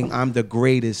saying I'm the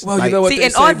greatest. Well, like, you know what see,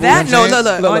 and on that note,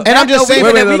 and I'm just saying,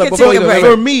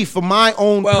 for me, for my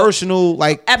own personal,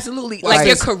 like, absolutely, like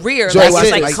your career, like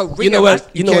it's like career. You know what?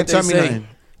 You know can't what they tell me say. nothing.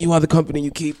 You are the company you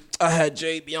keep. I had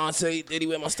Jay, Beyonce, Diddy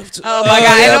wear my stuff too. Oh my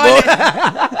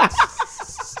God!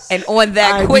 And on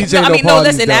that quick,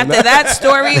 listen. After that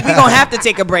story, we're gonna have to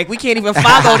take a break. We can't even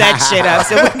follow that shit up.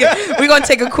 So we're gonna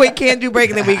take a quick can-do break,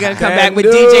 and then we're gonna come back with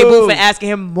DJ Booth and asking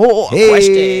him more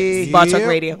questions. Bar Talk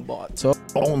Radio.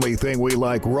 Only thing we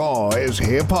like raw is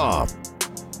hip hop.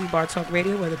 Bar Talk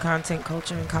Radio, where the content,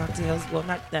 culture, and cocktails, well,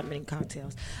 not that many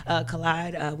cocktails,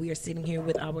 collide. We are sitting here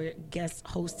with our guest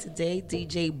host today,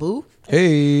 DJ Boo.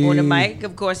 Hey. On the mic,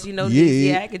 of course, you know,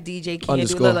 Dizziac, a DJ Candy.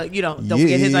 You know, don't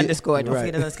forget his underscore. Don't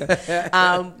forget his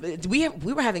underscore.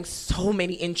 We were having so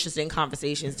many interesting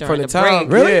conversations during the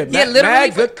break. Really? Yeah, literally.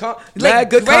 Good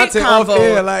content off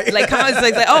air.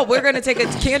 Oh, we're going to take a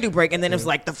can-do break. And then it was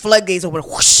like the floodgates open,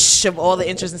 whoosh, of all the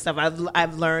interesting stuff.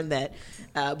 I've learned that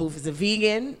Booth is a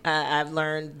vegan. I've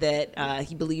learned that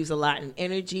he believes a lot in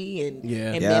energy and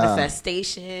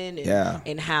manifestation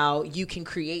and how you can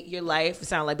create your life. It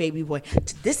sounds like Baby Boy.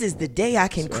 This is the day I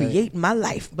can create my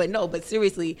life. But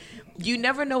seriously, you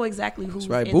never know exactly who's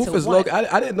into Booth is what. low.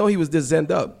 I didn't know he was this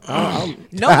zen'd up.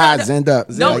 Zen'd up.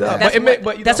 No,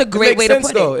 that's a great way to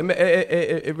put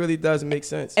it. It really does make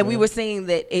sense. And we were saying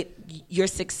that your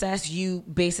success, you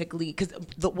basically, because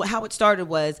how it started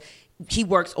was, he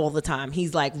works all the time.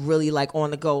 He's like really like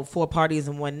on the go, 4 parties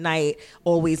in one night,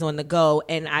 always on the go.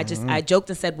 And I I joked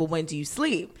and said, well, when do you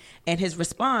sleep? And his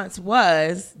response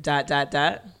was ...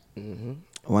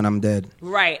 When I'm dead.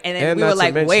 Right. And then we were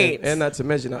like, wait. And not to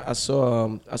mention, I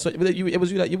saw it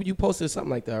was you posted something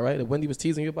like that, right? And Wendy was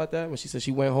teasing you about that when she said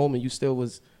she went home and you still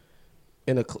was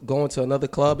going to another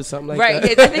club or something like that.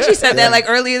 Right. I think she said that like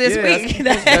earlier this week. You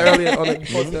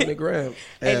posted on the gram.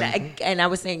 And I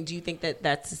was saying, do you think that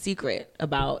that's a secret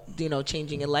about, you know,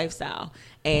 changing your lifestyle?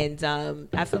 And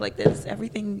I feel like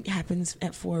everything happens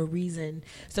for a reason.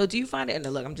 So do you find it?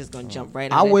 And look, I'm just going to jump right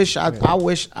in. I wish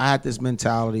I had this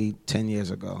mentality 10 years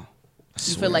ago.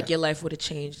 You feel like your life would have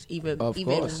changed even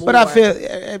more. But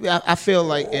I feel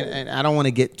like, and I don't want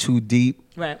to get too deep.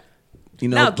 Right. You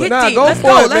know, no, get deep. Go let's for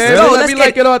go. it, Let's man. go. Let's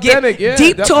like it authentic. Get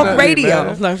deep talk radio.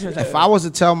 If I was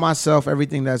to tell myself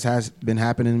everything that has been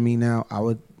happening to me now, I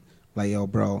would like, yo,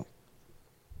 bro,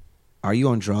 are you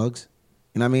on drugs?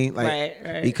 You know what I mean? Like,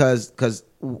 right. Because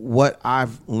what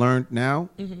I've learned now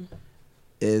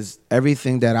is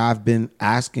everything that I've been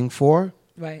asking for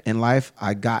in life,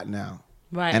 I got now.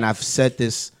 Right. And I've said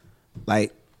this,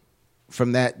 like,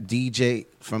 from that DJ,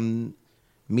 from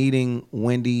meeting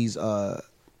Wendy's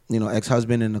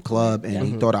ex-husband in the club, and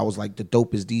he thought I was like the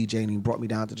dopest DJ, and he brought me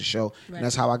down to the show. Right. And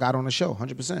that's how I got on the show,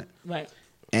 100%. Right.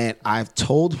 And I've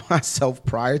told myself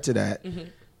prior to that,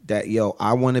 that, yo,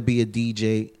 I want to be a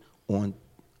DJ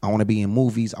I want to be in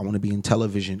movies. I want to be in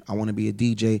television. I want to be a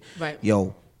DJ. Right.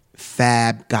 Yo,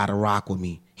 Fab got to rock with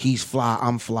me. He's fly.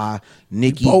 I'm fly.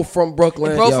 Nicki. Both from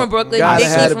Brooklyn. Nicki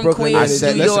from Queens,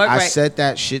 New York. I said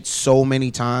that shit so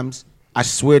many times. I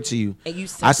swear to you. And you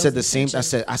said I said the same. I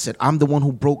said I'm the one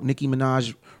who broke Nicki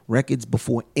Minaj records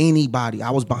before anybody. I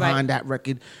was behind that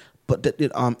record. But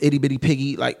Itty Bitty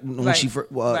Piggy, like when she,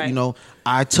 you know,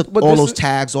 I took all those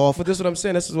tags off. But this is what I'm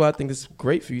saying. This is why I think this is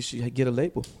great for you. You should get a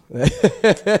label.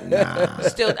 Nah.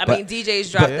 Still, I mean,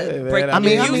 DJs drop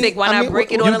music. Why not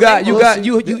break it on a label? You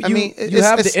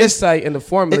have the insight and the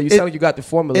formula. You sound like you got the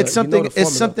formula. It's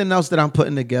something else that I'm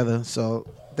putting together. So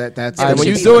that's All right, when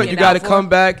you should do be it, you got to looking out come for.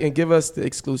 back and give us the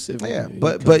exclusive. Yeah,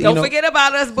 but you Don't know, forget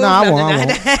about us, boo. No, I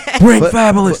won't. Bring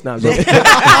Fabulous. No, I'm joking. Look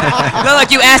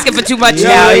like you asking for too much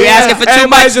now. You asking for too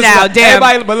Everybody's much just now. like- Damn.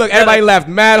 everybody laughed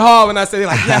mad hard when I said,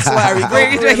 like, yes, Larry.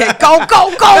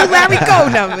 Go, Larry, go.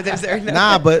 No,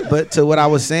 nah, but to what I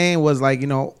was saying was like, you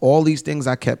know, all these things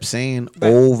I kept saying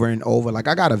over and over. Like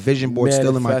I got a vision board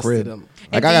still in my Manifested crib. them.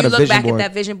 Like and I got do a you look vision back board. at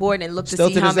that vision board and look to Still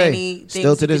see to how this day. many things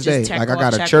Still to you this could just day. check Like I off,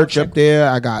 got a check church off, up there.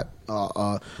 I got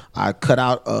I cut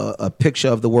out a picture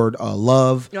of the word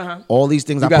love. All these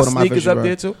things You I got put on my sneakers vision up board.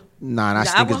 there too? Nah, not Nah, I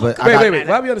sneakers, will but hook I got, Wait.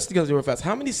 Why are we on the sneakers real fast?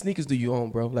 How many sneakers do you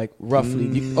own, bro? Like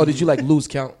roughly? Or did you like lose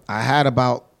count? I had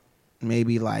about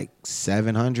maybe like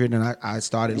 700, and I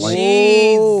started like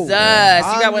Jesus,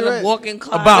 you got one of them walking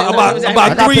closets.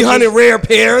 About 300 rare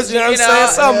pairs. You know what I'm saying?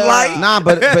 Something like. Nah,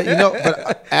 but you know,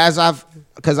 but as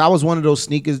because I was one of those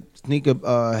sneaker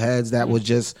heads that was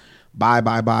just buy,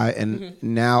 and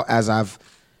now as I've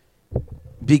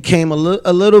became a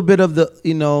little bit of the,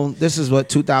 you know, this is what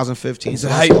 2015. He's a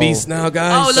hype beast now,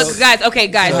 guys. Oh, look, guys. Okay,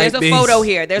 guys. There's a Hype photo beast.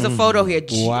 here. There's a photo here.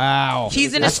 Wow,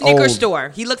 He's in a That's sneaker old. store.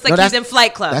 He looks No, like he's that's- in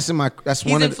Flight Club. That's in my. That's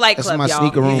He's one in of. Flight That's Club, in my y'all.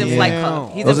 sneaker room. He's in yeah. Flight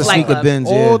Club. He's Those in are Flight sneaker Club. bins.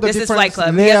 All Yeah. the This is different Flight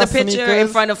Club. He has a layer picture in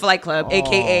sneakers. front of Flight Club,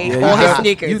 aka Yeah, all his you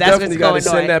sneakers. You That's what's definitely got to going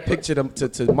send on. that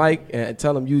picture to Mike and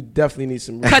tell him you definitely need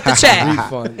some Cut the check.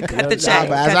 refund. Cut the check.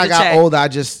 But as Cut I the got check. older, I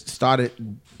just started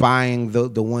buying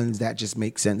the ones that just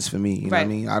make sense for me. You know what I Right.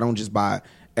 mean? I don't just buy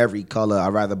every color. I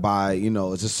rather buy, you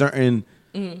know, it's a certain.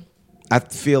 I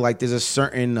feel like there's a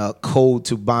certain code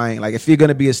to buying. Like if you're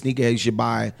gonna be a sneakerhead, you should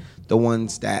buy the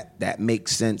ones that make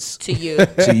sense To you.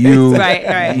 to you.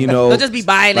 Right. You know, Don't just be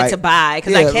buying it to buy,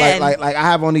 'cause I can. Like I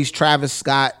have on these Travis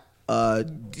Scott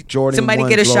Jordan. Somebody 1s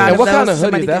get a lows. shot And of what kind those. of hoodie?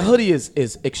 Somebody That get- hoodie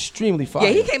is extremely fire.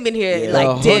 Yeah, he came in here The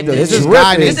like did hoodie This is is ripping.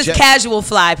 guy named This is casual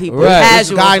fly, people. Right. This This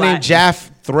Casual guy fly. named Jaff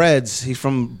Threads. He's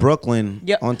from Brooklyn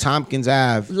Yep. on Tompkins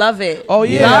Ave. Love it. Oh,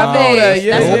 yeah, Love I know it. that.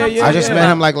 Yeah, That's what yeah, I'm yeah, I just talking met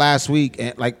about. him like last week,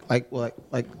 and like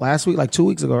last week, like 2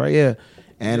 weeks ago, right? Yeah.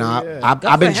 And I've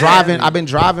for been him. driving. I've been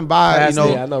driving by. Last You know,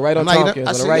 day, I know, right on I'm like, Tompkins, I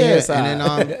on the said, right-hand yeah. side.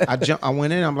 And then I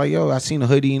went in. I'm like, yo, I seen a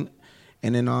hoodie,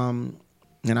 and then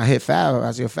and I hit Fab.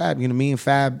 I said, Fab, you know, me and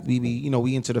Fab, we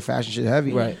we into the fashion shit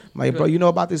heavy. Right. I'm like, bro, you know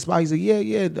about this spot? He's like,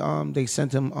 yeah. They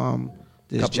sent him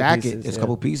this Couple jacket. pieces, It's a yeah.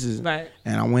 couple pieces. Right.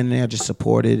 And I went in there, just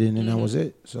supported, and then that was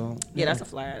it. So Yeah, that's a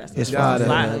flyer. That's It's a fire.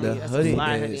 fly the hoodie. That's a hoodie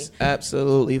fly hoodie. is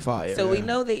absolutely fire. So we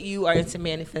know that you are into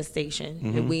manifestation,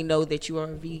 and we know that you are a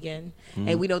vegan,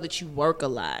 and we know that you work a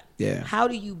lot. Yeah. How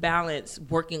do you balance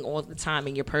working all the time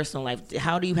in your personal life?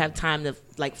 How do you have time to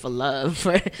for love,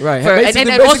 for, Right. for, and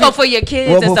Basically- also for your kids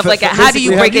Well, and stuff for- like that? for How do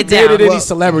you Basically, break have it you dated down? any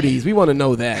celebrities? We want to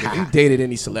know that. If you dated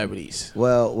any celebrities.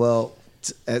 well.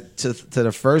 To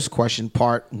the first question,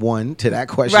 part one to that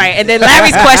question, Right, and then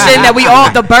Larry's question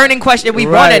that the burning question we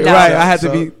want to know. right. I had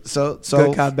to be so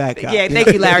good cop, bad cop. Yeah,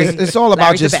 thank you, Larry. It's all about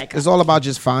Larry's the just bad cop. it's all about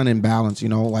just finding balance. You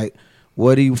know, like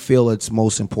what do you feel it's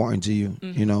most important to you?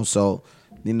 You know, so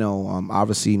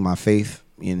obviously my faith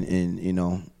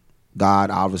in God,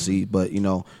 obviously, but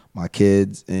my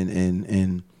kids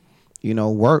and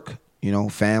work.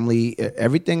 Family,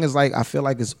 everything is like, I feel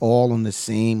like it's all on the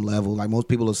same level. Like most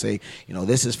people will say,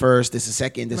 this is first, this is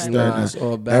second, this is Right. third. Nah, it's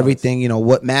all balanced. Everything,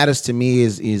 what matters to me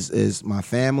is my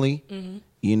family,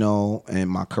 and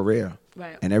my career.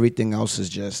 Right. And everything else is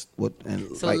just what.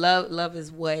 And So like, love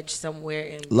is wedged somewhere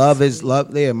in. love is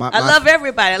love. Yeah, I love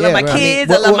everybody. I love my right.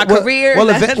 kids. I love my career. Well,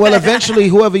 eventually,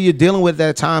 whoever you're dealing with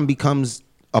at that time becomes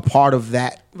a part of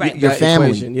that. Right. Your That family.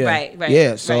 equation, yeah. Right.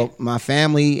 Yeah, so right. my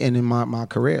family and then my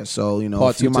career. So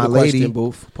Part if two you're to my the lady, question,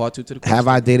 Booth. Part two to the question. have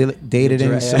I dated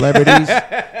any Yeah. celebrities?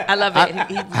 I love it.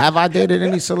 Have I dated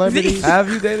any celebrities? Have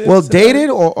you dated? Well, any celebrities? dated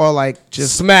or like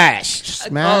just Smash.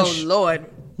 smash? Oh Lord.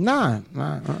 Nah.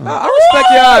 I respect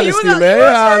your honesty, You was- man. you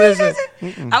Your was-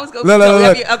 honesty. I was going.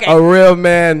 Look. Okay. A real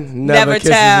man never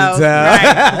kisses tell. and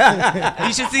tell. Right.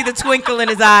 You should see the twinkle in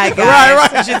his eye, guys.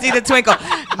 Right. You should see the twinkle.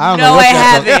 don't know No, what I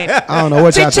y'all haven't. I don't know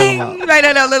what y'all talking Ching-ching. about.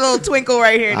 Right, no, little twinkle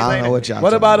right here. I don't know what y'all.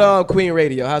 What talking about Queen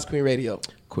Radio? How's Queen Radio?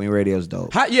 Queen Radio's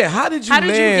dope. How did you How did you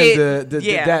land get- the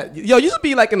yeah. that? Yo, you should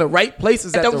be like in the right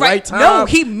places at the right time. No,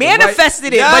 he The right-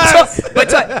 manifested it. Yes.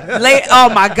 Oh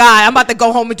my God, I'm about to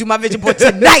go home and do my vision board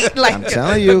tonight. Like I'm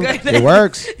telling you, it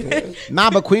works. Nah,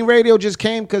 but Queen Radio just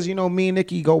came because me and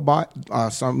Nikki go by.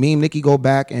 Me and Nikki go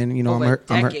back, and Over a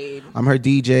decade. I'm her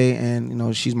DJ,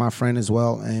 and she's my friend as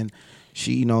well, and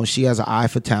she she has an eye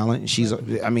for talent. She's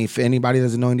for anybody that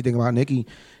doesn't know anything about Nikki.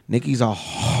 Nikki's a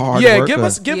hard worker. give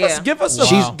us some.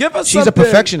 She's a something-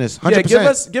 perfectionist, 100%.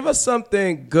 Yeah, give us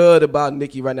something good about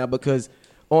Nikki right now, because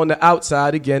on the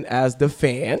outside, again, as the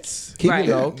fans, Keep Right.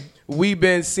 it we've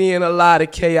been seeing a lot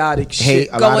of chaotic shit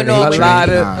a lot going of on. hate a lot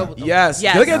train. of Nah. yes.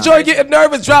 Yes. Look at Joy getting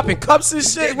nervous, dropping cups and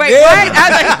shit. Wait, Yeah. right? I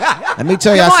was like, Let me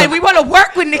tell you come on, something. we want to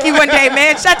work with Nicki one day,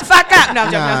 man. Shut the fuck up. No,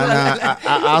 I'm joking.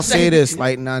 I'll say this.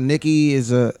 Like, now, Nicki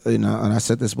is and I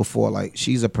said this before. Like,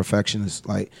 she's a perfectionist.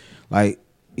 Like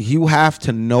you have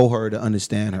to know her to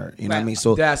understand her. You know what I mean?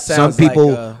 So That some sounds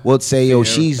people like, would say, "Yo,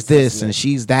 fair she's this assessment. and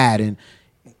she's that," and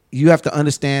you have to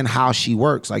understand how she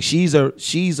works. Like, she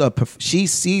sees a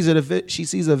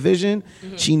vision.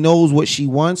 Mm-hmm. She knows what she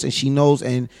wants, and she knows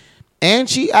and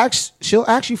she'll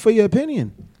ask you for your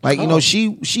opinion. Like, you know, she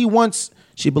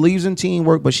believes in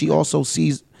teamwork, but she also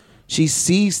sees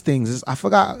things. I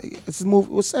forgot. It's a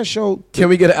movie. What's that show? Can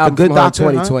we get an album Good from her in Doctor,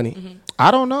 huh? 2020? I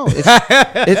don't know.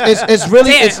 It's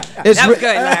really Damn, it's that was re- good,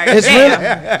 Larry. it's Damn.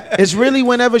 really it's really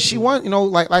whenever she wants. You know,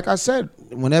 like I said,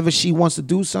 whenever she wants to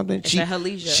do something, at her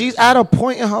leisure. she's at a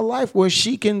point in her life where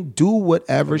she can do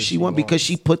whatever she wants because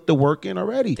she put the work in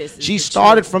already. This is She the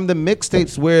started truth. from the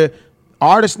mixtapes where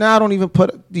artists now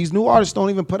these new artists don't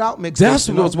even put out mixtapes. That's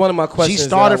you know? was one of my questions She that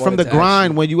started I from the wanted to ask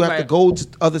grind you. when you have to Right. go to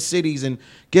other cities and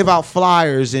give out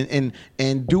flyers and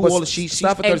do all the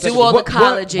Stop for 30 And do seconds. all the What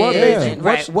colleges made you- and-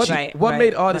 right, what right,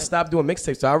 made right, artists stop doing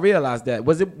mixtapes? So I realized that.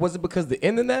 Was it because the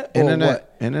internet or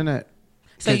what? Internet.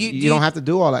 So 'Cause you don't have to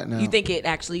do all that now. You think it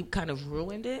actually kind of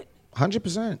ruined it?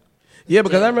 100%. Yeah,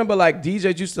 because Yeah. I remember like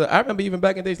DJs used to. I remember even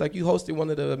back in days like you hosted one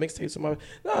of the mixtapes.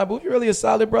 Nah, Booth, you really a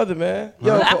solid brother, man.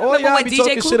 Yo, I for all remember y'all when be DJ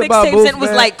talking Clue shit about mixtapes Booth, and was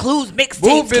man. like Clue's Booth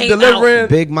mixtapes been came delivering out.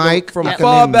 Big Mike, from I as can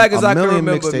far name back as a I can million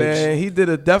remember, mixtapes. man. He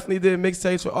definitely did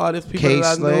mixtapes for artists, people that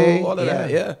I know, K-Slay, all of that.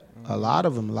 Yeah. A lot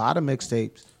of them, a lot of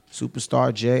mixtapes.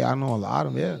 Superstar J, I know a lot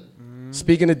of them, yeah.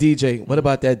 Speaking of DJ, what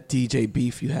about that DJ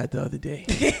beef you had the other day?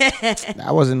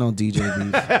 That wasn't no DJ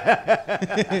beef.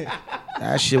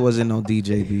 That shit wasn't no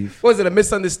DJ beef. Was it a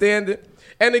misunderstanding?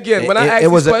 And again, when I asked it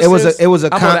was these a- it was a- questions, it was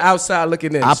a I'm con- on the outside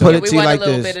looking in. I so- put it We to you want like a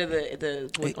little this. bit of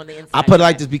the on the inside. I put it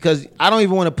like this because I don't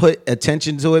even want to put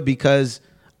attention to it because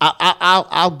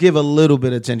I'll give a little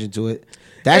bit of attention to it.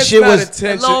 That It's shit not was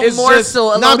attention. A little It's more just-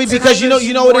 so. No, because you know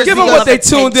what it is. Give them because- what they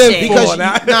tuned in because for.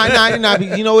 Now. nah,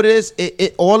 you know what it is.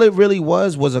 It all it really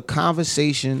was a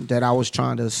conversation that I was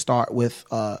trying to start with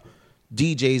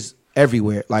DJs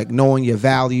everywhere, like knowing your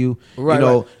value. Right, you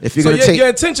know, right. if you're So gonna take your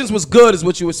intentions was good, is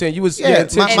what you were saying. You was your yeah,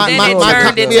 intentions And then was it good.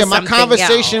 turned into my something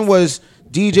conversation else. was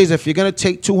DJs. If you're gonna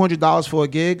take $200 for a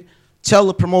gig, tell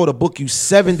the promoter book you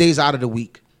 7 days out of the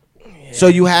week. So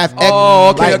you have Oh,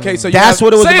 okay, like, okay. So you that's have,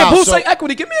 what it was say about. Booth, So- say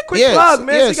equity. Give me a quick Yeah, plug,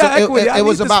 man. yeah, She got so equity. I it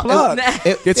was need about this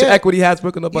plug. Get your yeah. equity hats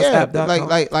booking up on Yeah, Snap.com.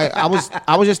 like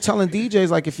I was just telling DJs,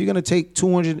 like, if you're gonna take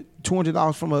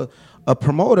 $200 from a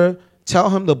promoter, tell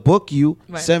him to book you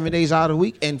Right. 7 days out of the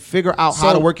week and figure out how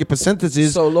So- to work your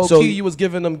percentages. So low key, you was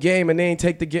giving them game and they ain't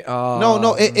take the game.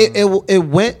 No,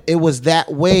 it was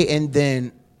that way, and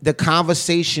then the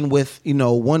conversation with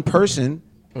one person,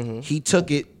 he took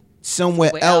it somewhere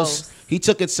Where else. else? He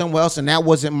took it somewhere else, and that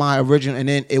wasn't my original. And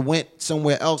then it went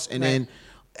somewhere else, and then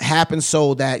happened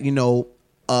so that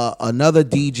another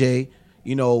DJ,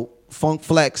 Funk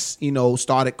Flex,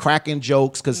 started cracking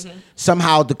jokes because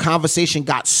somehow the conversation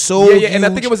got so Yeah, and I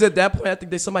huge. think it was at that point. I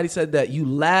think that somebody said that you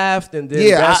laughed, and then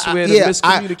Yeah, that's where the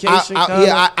miscommunication.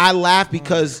 I laughed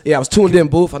because I was tuned in,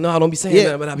 Booth. I know I don't be saying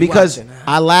that, but I be because watching.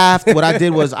 I laughed. What I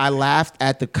did was I laughed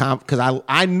at the because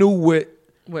I knew what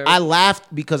Where- I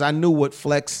laughed because I knew what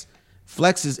Flex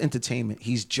is entertainment.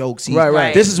 He's jokes. He's,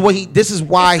 Right. This is why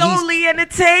It's he's. only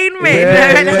entertainment.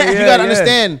 You gotta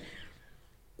understand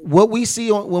what we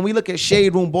see when we look at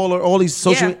Shade Room Baller, all these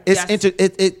social. Yeah, yes.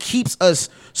 It keeps us.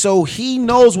 So he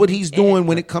knows what he's doing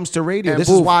when it comes to radio. And This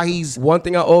is Booth, why he's one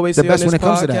thing I always the say best on when this it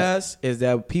comes to that. podcast is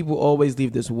that people always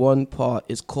leave this one part.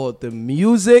 It's called the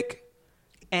music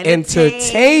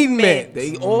entertainment.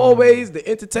 They always the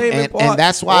entertainment part. and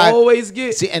that's why always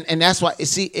get. see, and that's why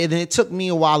and it took me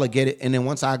a while to get it, and then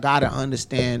once I got to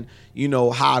understand,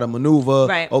 how to maneuver,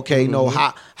 Right. okay,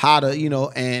 how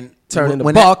to, and Turn into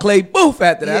when that- Barclay Booth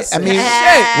after that. I mean,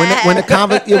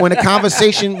 shit. when the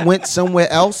conversation went somewhere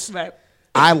else, Right.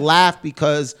 I laughed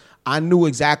because I knew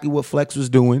exactly what Flex was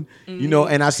doing,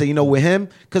 and I said, with him,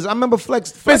 because I remember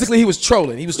Flex Physically, he was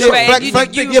trolling. He was Yeah, trolling. Right,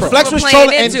 Flex was were trolling,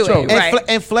 playing and, into it, right.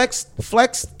 and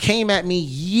Flex came at me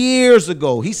years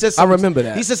ago. He said, I remember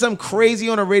that. He said something crazy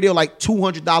on the radio, like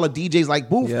 $200 DJs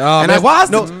like Booth. Yeah, and man. Why is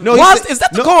he is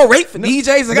that the going rate for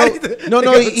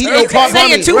DJs? He kept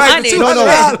saying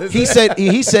 200. No. He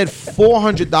said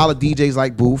 $400 DJs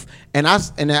like Booth, and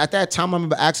at that time I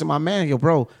remember asking my man, yo,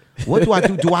 bro, what do I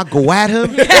do? Do I go at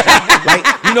him?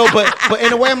 But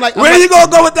in a way I'm like, Where you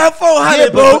gonna go with that 400, yeah,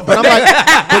 Booth? but I'm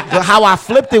like, but how I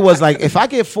flipped it was like, if I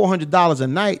get $400 a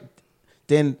night,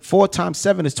 then 4 times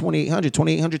 7 is 2,800.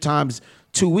 2,800 times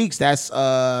 2 weeks, that's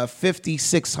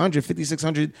 5,600.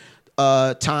 5,600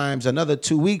 times another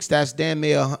 2 weeks, that's damn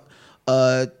near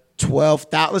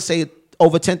 12,000. Let's say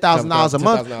over $10,000 a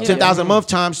month. $10,000 a month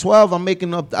times 12, I'm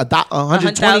making up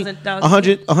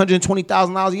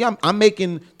 $120,000 a year. I'm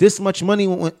making this much money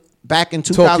back in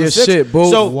 2006. Talk your shit, boo.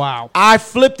 So wow. I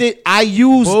flipped it. I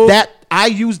used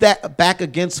that back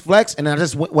against Flex, and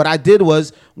what I did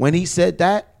was when he said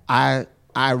that, I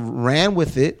ran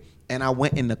with it. And I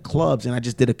went in the clubs and I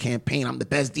just did a campaign. I'm the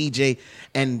best DJ,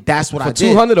 and that's what I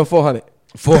did. 200 or 400?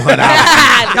 400.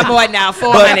 Come on now,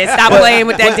 400. Stop playing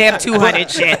with that damn 200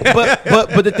 shit.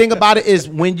 But the thing about it is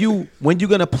when you're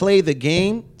gonna play the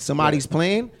game, somebody's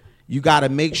playing, you gotta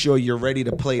make sure you're ready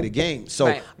to play the game.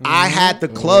 So I had the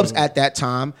clubs at that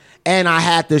time, and I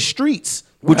had the streets,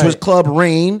 which was Club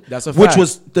Rain, which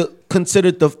was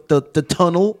considered the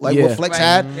tunnel, like what Flex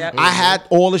had. Yeah. I had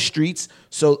all the streets,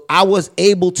 so I was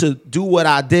able to do what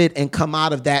I did and come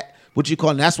out of that. What you call,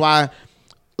 and that's why,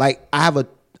 like, I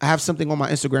have something on my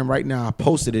Instagram right now. I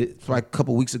posted it like a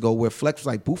couple weeks ago where Flex was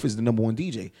like, Boof is the #1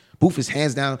 DJ. Boof is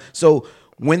hands down. So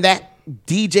when that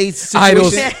DJ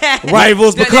situation,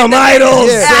 rivals become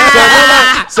idols.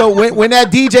 Yeah. So when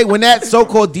that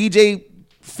so-called DJ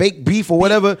fake beef or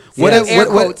whatever, air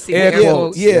quotes.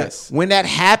 Yes. When that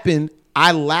happened,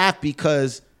 I laughed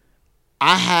because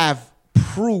I have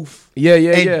proof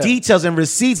and details and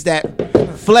receipts that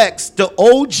Flex, the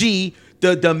OG,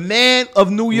 the man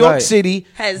of New York City,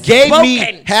 has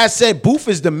said Boof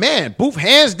is the man. Boof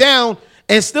hands down,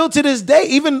 and still to this day,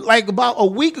 even like about a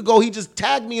week ago, he just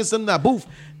tagged me in something that Boof.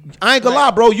 I ain't gonna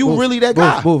lie, bro. You really that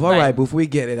guy. Boof. All right, Boof. We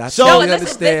get it. I totally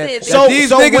understand.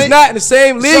 These niggas not in the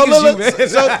same league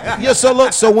as you,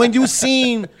 man. So when you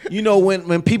seen,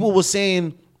 when people were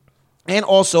saying, and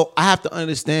also I have to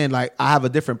understand, like, I have a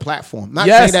different platform. Not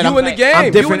saying that you in the game.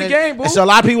 I'm different. You in the game, boo. And so a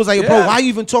lot of people was like, bro, why are you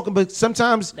even talking? But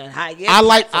sometimes I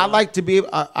like to be.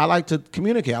 I like to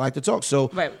communicate. I like to talk. So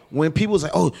when people was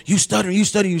like, oh, you stuttering,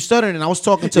 and I was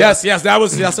talking to let's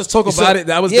talk about it.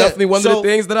 That was definitely one of the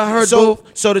things that I heard.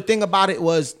 So the thing about it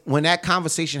was when that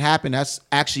conversation happened, that's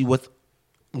actually with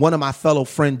one of my fellow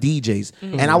friend DJs,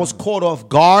 and I was caught off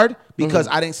guard because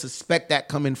I didn't suspect that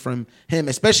coming from him,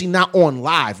 especially not on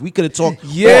live. We could have talked.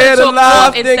 Yeah, the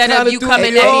live thing instead of you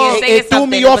coming at me and saying it threw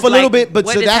me off a little bit, but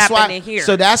so that's why. Here?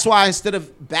 So that's why instead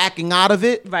of backing out of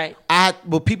it, right?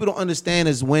 What people don't understand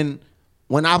is when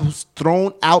I was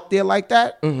thrown out there like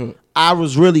that, I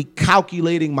was really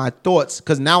calculating my thoughts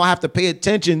because now I have to pay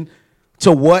attention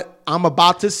to what I'm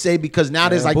about to say because now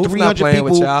there's like 300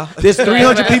 people. There's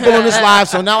 300 people on this live,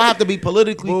 so now I have to be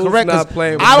politically correct. I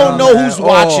don't know who's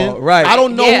watching. Right. I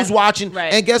don't know who's watching.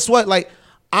 Right. And guess what? Like,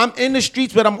 I'm in the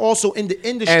streets, but I'm also in the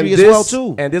industry as well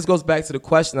too. And this goes back to the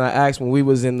question I asked when we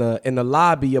was in the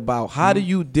lobby about how do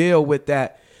you deal with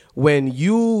that when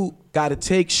you got to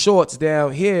take shorts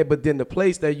down here, but then the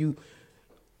place that you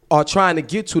are trying to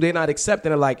get to, they're not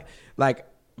accepting it. Like.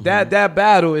 That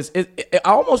battle is I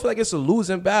almost feel like it's a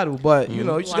losing battle, but you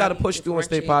just got to push through and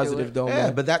stay positive, though.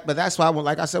 Yeah, man. but that's why,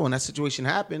 like I said, when that situation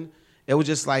happened, it was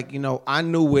just like I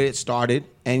knew where it started,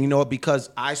 and because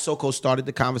I started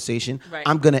the conversation,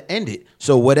 I'm gonna end it.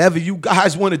 So whatever you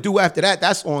guys want to do after that,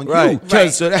 that's on you.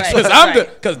 Because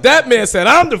that man said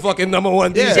I'm the fucking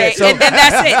 #1 DJ. So, and then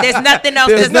that's it. There's nothing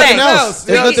else. There's nothing else.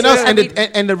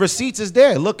 And the receipts is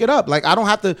there. Look it up. Like I don't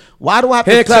have to. Why do I have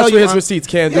to tell you his receipts?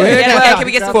 Can we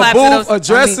get some claps for those?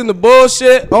 Addressing the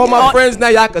bullshit. All my friends now,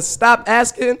 y'all can stop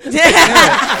asking.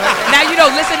 Now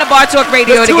listen to Bar Talk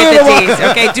Radio to get the teas.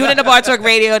 Okay, tune in to Bar Talk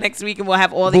Radio next week, and we'll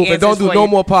have all the answers. Don't do no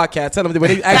more podcasts. Tell them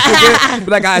when they ask you again,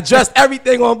 like I addressed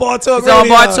everything on Bar Talk Radio. On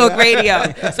Bar Talk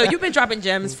Radio. So you've been dropping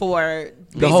gems for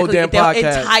the whole damn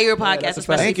podcast, entire podcast.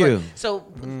 Especially Thank you. So,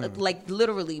 like,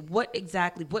 literally, what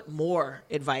more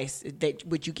advice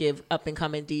would you give up and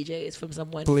coming DJs from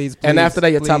someone? Please. And after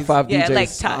that, your top 5 DJs. Yeah,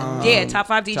 like top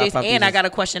 5 DJs. And I got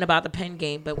a question about the pen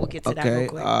game, but we'll get to that real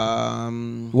quick.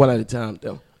 One at a time,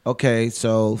 though. Okay,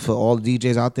 so for all the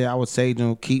DJs out there, I would say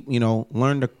keep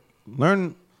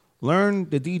learn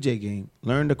the DJ game,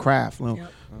 learn the craft,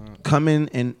 come in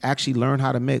and actually learn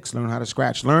how to mix, learn how to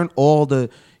scratch, learn all the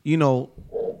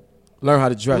learn how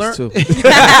to dress too.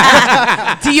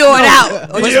 Dior it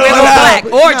out, or just wear all black,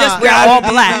 or just wear all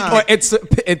black, or it's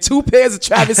in 2 pairs of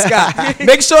Travis Scott.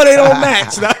 Make sure they don't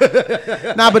match.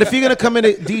 But if you're gonna come in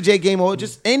a DJ game or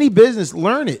just any business,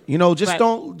 learn it.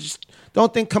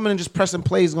 Don't think coming and just pressing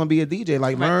play is gonna be a DJ.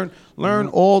 Like learn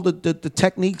all the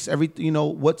techniques, everything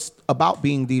what's about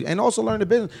being DJ, and also learn the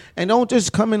business. And don't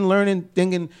just come in learning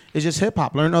thinking it's just hip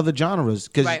hop. Learn other genres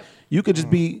because you could just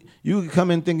you could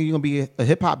come in thinking you're gonna be a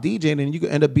hip hop DJ, and then you could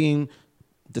end up being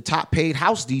the top paid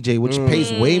house DJ, which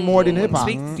pays way more than hip hop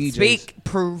DJs. Speak,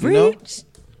 preach.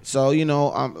 You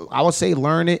know? So I would say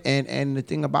learn it, and the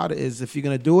thing about it is, if you're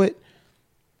gonna do it,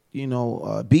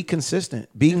 be consistent.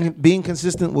 Being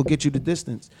consistent will get you the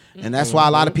distance, and that's why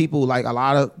a lot of people, like a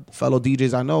lot of fellow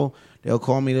DJs I know, they'll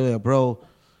call me, they're like, bro,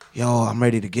 yo, I'm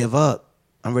ready to give up.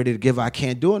 I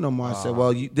can't do it no more. I said,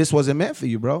 well, this wasn't meant for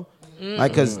you, bro.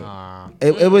 Like, cause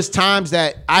it was times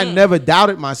that I never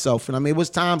doubted myself, and I mean, it was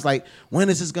times like, when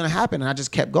is this gonna happen? And I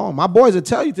just kept going. My boys will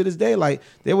tell you to this day, like,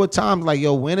 there were times like,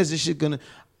 yo, when is this shit gonna?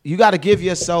 You got to give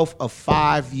yourself a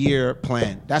 5-year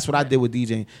plan. That's what I did with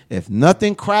DJing. If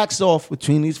nothing cracks off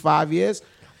between these 5 years,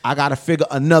 I got to figure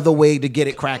another way to get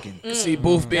it cracking. See,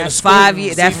 Booth being that's 5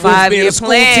 year. That 5 year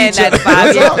plan. That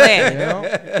 5 year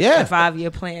plan. Yeah, 5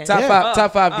 year plan.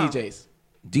 Top five DJs.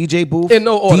 DJ Booth. In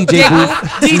no order. DJ Booth.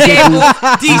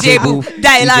 DJ Booth.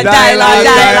 Dylan.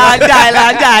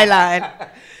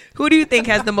 Who do you think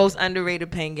has the most underrated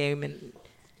pen game?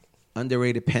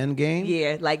 Underrated pen game?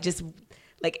 Yeah,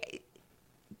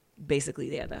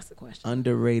 basically, yeah, that's the question.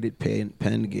 Underrated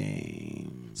pen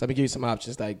game. So let me give you some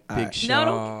options, like Big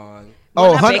Sean.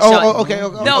 Okay.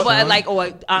 No, but like,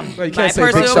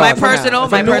 my personal.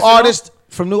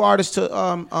 From new artists to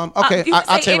okay,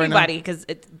 I'll tell you right now. Anybody, because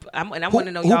I want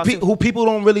to know y'all who people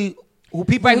don't really. Who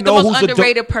people right, know the most who's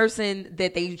underrated person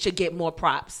that they should get more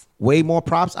props. Way more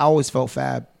props. I always felt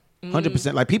Fab.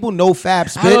 100%. Like, people know Fab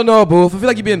spit. I don't know, Booth. I feel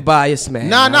like you're being biased,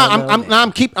 man.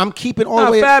 I'm keeping all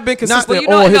the way. Fab been consistent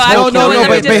all his whole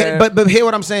career. But hear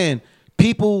what I'm saying.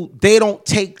 People, they don't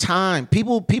take time.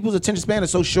 People's attention span is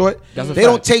so short. They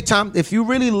don't take time. If you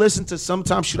really listen to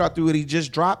Sometimes Shoot Out Through What he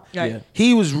just dropped,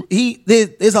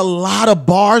 there's a lot of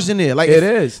bars in there. Like,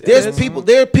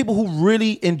 there are people who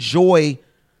really enjoy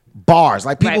bars.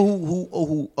 Like, people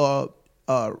who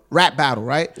rap battle,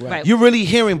 right? You're really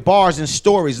hearing bars and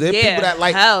stories. There are people that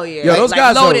like, hell yeah. Yo, those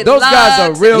guys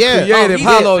are real creative.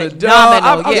 Hollow the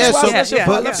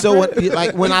Dog. So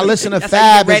when I listen to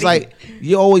Fab, it's like,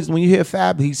 you always, when you hear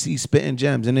Fab, he's spitting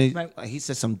gems, and he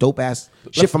says some dope ass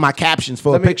shit for my captions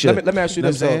for a picture. Let me ask you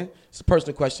this. It's a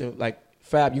personal question. Like,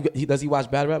 Fab, does he watch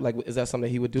battle rap? Like, is that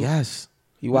something he would do? Yes.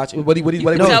 He watch what he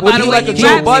like the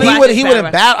Joe Budden? He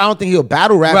wouldn't battle. I don't think he'll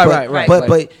battle rap.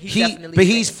 But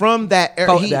he's from that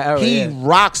era. He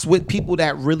rocks with people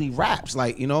that really raps.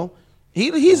 Like,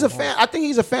 he's a fan. I think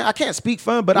he's a fan. I can't speak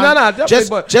for him, but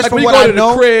just like from what I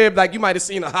know, the crib, like you might have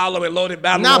seen a Hollow and Loaded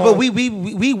battle. Nah, but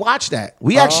we watched that.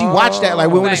 We actually watched that. Like,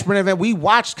 when we were in the sprint event, we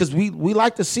watched because we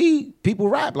like to see people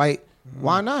rap. Like,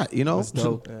 why not? That's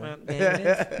dope,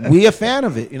 we a fan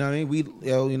of it. You know what I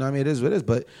mean? It is what it is.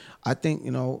 But I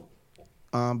think,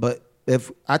 but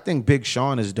I think Big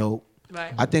Sean is dope.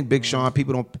 Right. I think Big Sean,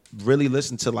 people don't really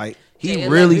listen to, like, he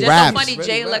really raps. It's so funny,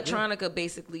 Jay Electronica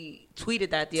basically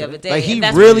tweeted that the other day. Like, he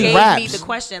really raps. Me the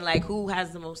question, like, who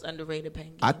has the most underrated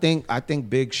pen I game? think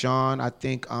Big Sean. I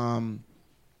think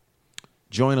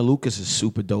Joyner Lucas is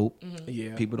super dope. Mm-hmm.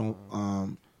 Yeah. People don't.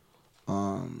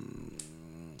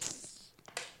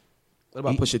 What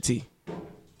about Pusha T?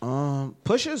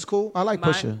 Pusha is cool. I like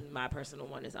Pusha. My personal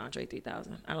one is Andre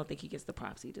 3000. I don't think he gets the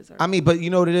props he deserves. I mean, but you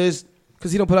know what it is?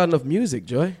 Because he don't put out enough music,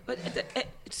 Joy. But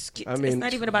it's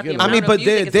not even about the amount but of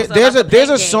music.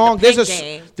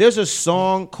 there's a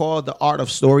song called "The Art of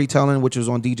Storytelling," which was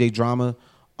on DJ Drama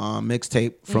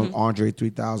mixtape from Andre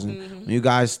 3000. When you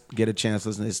guys get a chance,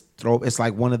 listen. It's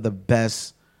like one of the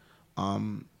best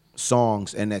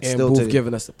songs, and that's still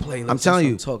giving us a playlist. I'm telling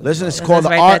you, listen. It's called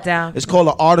the art. It's called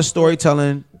 "The Art of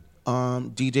Storytelling."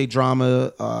 DJ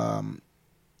Drama,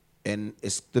 and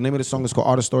it's the name of the song is called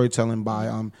 "Art of Storytelling"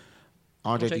 by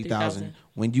Andre 3000.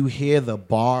 When you hear the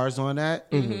bars on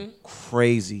that,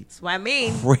 crazy. That's what I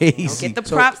mean. Crazy. Don't get the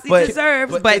props he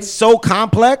deserves, but it's so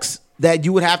complex that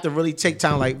you would have to really take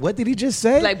time. Like, what did he just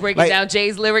say? Like, breaking down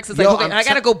Jay's lyrics. It's I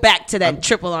got to go back to that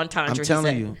triple entendre.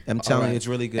 I'm telling you, it's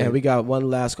really good. And we got one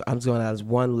last. I'm just going to ask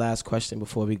one last question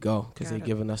before we go because they're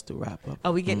giving us the wrap up.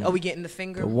 Are we getting the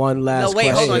finger? One last. No,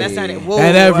 wait, question. hold on. That's not it. Whoa,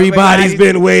 and everybody's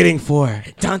been waiting for.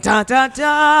 Dun dun dun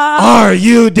dun. Are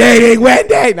you dating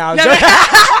Wendy? Now,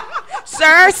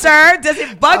 Sir, does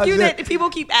it bug you that people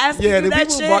keep asking you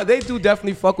that shit? They do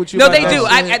definitely fuck with you. No, they do.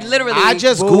 I literally. I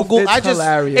just Google.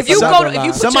 Hilarious. If you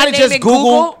put somebody just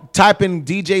Google, type in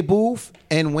DJ Booth,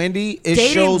 and Wendy, it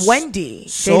Dating shows Wendy.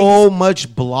 so much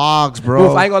blogs, bro.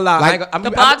 Boof, I ain't gonna lie. Like, The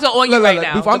blogs are on you right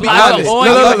now. Boof, I'm The being blogs are honest. on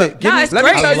you. love it. Nah, it's Let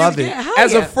me great. tell you, I love it. Hell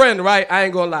as yeah. a friend, right? I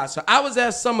ain't gonna lie. So I was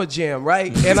at Summer Jam,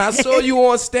 right? And I saw you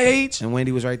on stage. and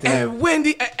Wendy was right there. And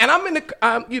Wendy, and I'm in the,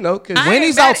 because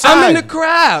Wendy's mad at- outside. I'm in the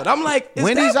crowd. I'm like, is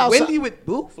Wendy's that outside. Wendy with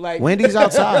Boof? Like, Wendy's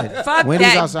outside. Fuck Wendy's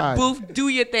that. outside. Boof, do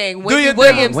your thing. do Wendy your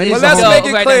Williams thing. Wendy's is Well, let's the make homie.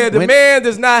 it right clear: now. the Wen- man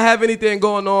does not have anything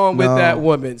going on with No, that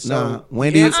woman. So nah.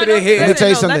 Wendy- answer No, the head. Let me tell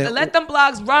you something. Let them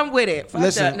blogs run with it. Fuck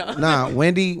Listen, that. No.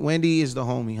 Wendy is the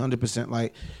homie, 100%.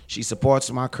 Like, she supports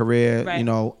my career. Right. You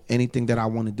know, anything that I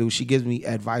want to do, she gives me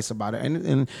advice about it.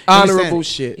 And Honorable understand-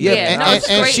 shit. Yeah, Yeah, no, it's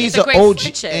and great. she's It's a an great OG,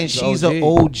 friendship. and She's she's OG. an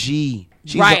OG.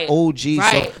 She's Right. an OG.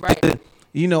 Right, so, right.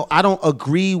 you know, I don't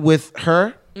agree with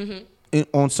her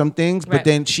on some things, but Right.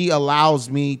 then she allows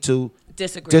me to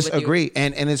Disagree with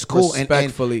you. and it's cool.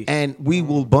 Respectfully. And we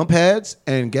will bump heads,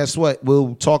 and guess what?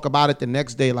 We'll talk about it the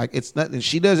next day. Like, it's nothing.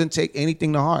 She doesn't take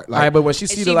anything to heart. Like, All right, but when she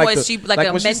see she the like, was- the, she like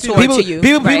a when she see mentor the- to you.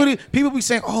 people, right. people be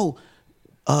saying, "Oh,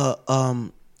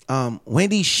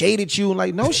 Wendy shaded you."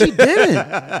 Like, no, she didn't.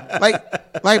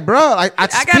 like, bro, like I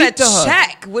gotta speak to her.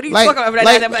 check. What are you Like, talking about?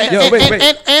 like, Yo,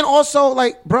 wait. And also,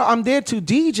 like, bro, I'm there to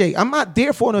DJ. I'm not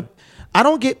there for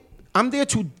I'm there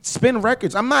to spin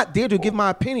records. I'm not there to give my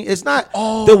opinion. It's not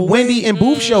the Wendy and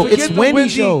Booth show. Forget It's the Wendy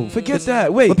Wendy. show. Forget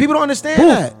that. Wait. But people don't understand Boof,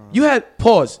 that. you had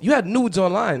pause. You had nudes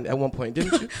online at one point,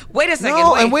 didn't you? Wait a second.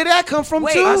 No, wait. and where did that come from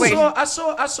Wait, too? wait. I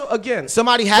saw again.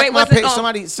 Somebody hacked Wait, my was it page. on-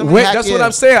 Somebody Wait, hacked, that's yeah. what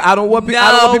I'm saying. I don't want people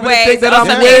No to way. think that On I'm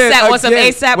some weird. ASAP- on some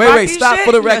again. ASAP Wait, Rocky stop shit?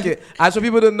 for the record. I just want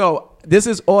people to know. This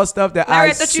is all stuff that Larry, I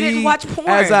I thought you see didn't watch porn.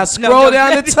 as I No, scroll no.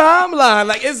 down the timeline.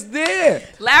 Like, it's there.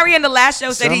 Larry in the last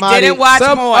show said Somebody- he didn't watch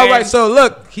porn. All right, so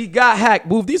look, he got hacked.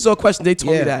 Move. These are questions they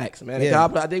told me Yeah. to ask, man. Yeah. I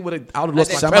would have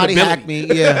lost my Somebody credibility. hacked me,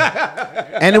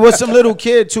 yeah. And it was some little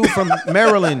kid too from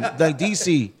Maryland, like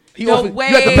DC. He No offered, way.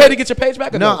 you had to pay to get your page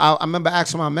back or No, no? I remember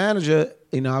asking my manager.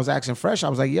 You know, I was asking Fresh. I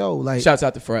was like, "Yo, like, Shouts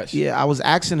out to Fresh. yeah." I was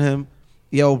asking him,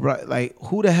 "Yo, bro, like,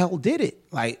 who the hell did it?"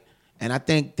 Like, and I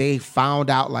think they found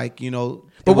out, like, you know,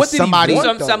 But it what was did he somebody.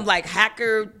 want? some like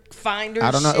hacker finder. I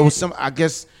don't know. Shit. It was some. I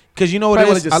guess because you know what Probably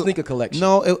it one is. of your sneaker collection.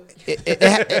 No,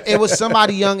 it was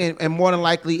somebody young, and more than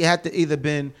likely it had to either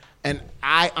been. And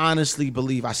I honestly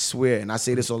believe, I swear, and I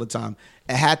say this all the time,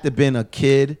 it had to been a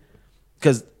kid,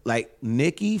 because like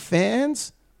Nicki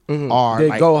fans are They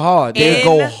like, go hard. They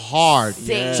go hard.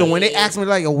 Insane. So when they ask me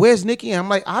like, "Yo, where's Nicki?" I'm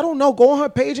like, I don't know. Go on her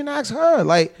page and ask her.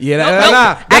 Like, Yeah, No, nah, no.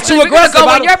 nah. That's Actually, too we're gonna aggressive. go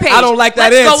I on don't- your page. I don't like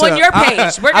that Let's answer. go on your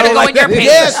page. We're I gonna don't go like on your that. page.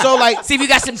 yeah. So like, See if you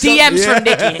got some DMs from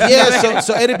Nicki. yeah,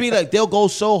 so it'd be like they'll go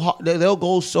so hard. They'll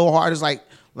go so hard. It's like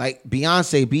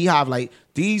Beyonce, Beehive, like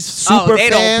these super they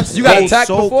don't- fans. You got go attacked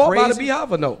so before crazy. by the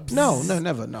Beehive or no? No,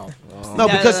 never, no. No,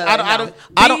 because I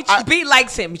don't. B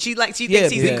likes him. She thinks he's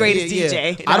the greatest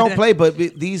DJ. I don't play, but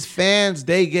these fans,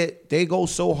 they go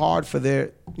so hard for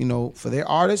their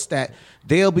artists that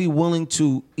they'll be willing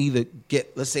to either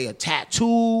get, let's say, a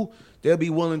tattoo. They'll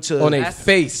be willing to On their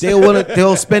face.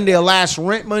 They'll spend their last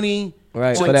rent money.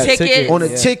 Right, On for that tickets. ticket. On a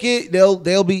Yeah. ticket,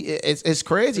 they'll be. It's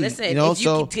crazy. Listen, you know, if you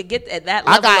so to get at that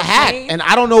I level got of hacked, fame, and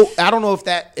I don't know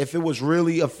if it was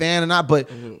really a fan or not, but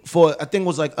for I think it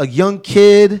was like a young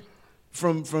kid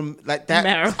from like that.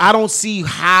 Maryland. I don't see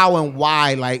how and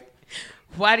why. Like,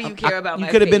 why do you care about you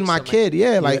my could have been page my so much? kid,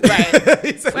 yeah. Like,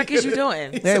 Right. What is you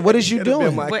doing? yeah, what is you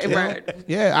doing? my What- kid. word.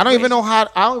 Yeah, I don't even know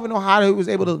how he was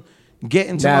able to get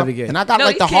into Navigate. and I got No,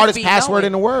 like these the kids hardest be password knowing.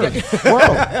 in the world.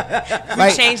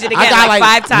 Like, changed it I again got like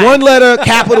 5 times. one letter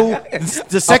capital.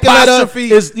 The second Apostrophe,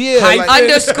 letter is like,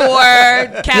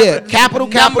 Underscore. capital,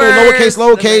 numbers.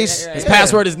 lowercase. His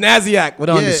password is Naziak with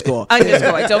underscore.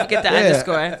 Underscore. Don't forget the Yeah.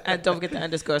 underscore. Don't forget the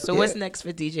underscore. So what's next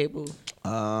for DJ Boo?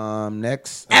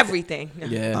 Next, Everything.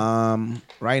 Yeah.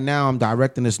 right now I'm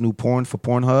directing this new porn for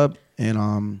Pornhub,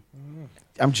 and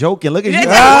I'm joking. Look at you.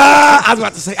 I was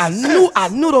about to say, I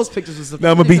knew those pictures was. I'm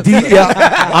gonna be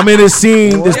I'm in this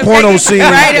scene, this porno scene.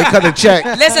 Right. They cut the check.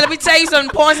 Listen, let me tell you something.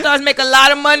 Porn stars make a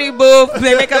lot of money, boo.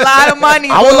 They make a lot of money.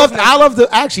 I would boo. love to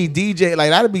actually DJ.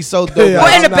 Like, that'd be so dope. Yeah.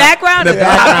 What, in the I'm not- background? in the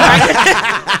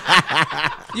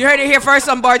You heard it here first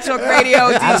on Bar Talk Radio,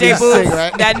 That'd DJ be Boo. sick,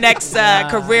 right? That next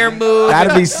career move.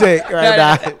 That'd be sick right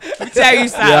now. Let me tell you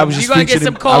something. Yeah, I was just You're gonna get featured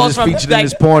some I was calls just from featured in like,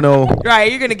 this porno. right.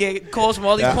 You're gonna get calls from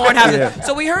all these porn houses. Yeah.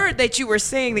 So we heard that you were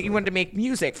saying that you wanted to make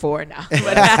music for it now.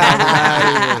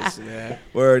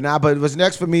 Word. Nah, but what's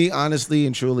next for me, honestly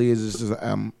and truly, is just,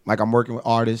 like I'm working with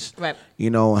artists, Right. You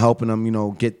know, helping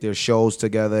them, get their shows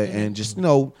together, and just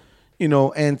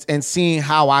and seeing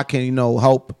how I can,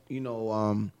 help,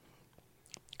 maneuver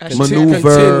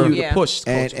Continue Yeah. to push.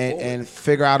 and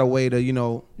figure out a way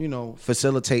to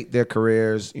facilitate their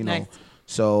careers, Nice.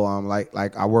 So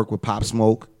like I work with Pop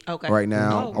Smoke right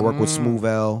now. Oh, I work with Smooth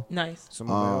L. Nice.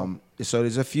 So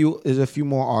there's a few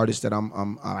more artists that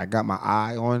I got my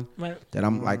eye on. Right. That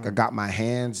I'm like I got my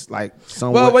hands like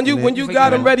somewhat. Well, when you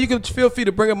got them ready, you can feel free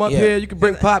to bring them up here. You can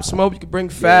bring Pop Smoke. You can bring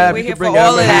Fab. We're You here can for bring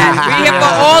all of that. We're here for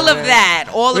all of that.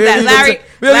 All of that.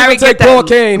 Larry, take get Paul that.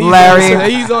 Kane.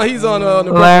 He's on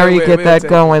the Larry, Brooklyn get that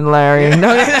going, Larry.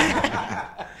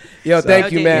 Yo,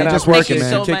 thank you, man. Just I working,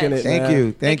 appreciate man. you kicking it. Thank man.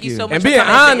 you. Thank you so much. And for being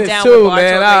coming and sitting honest down too, with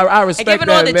man. Bartolo. I respect and giving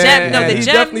that, all the man. gems. No, And the he gems.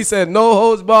 definitely said no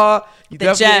holds bar. He The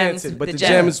definitely gems. answered, but The the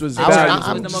gems. gems was I was- valuable.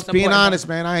 I'm the just most being important honest,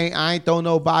 man. I ain't throw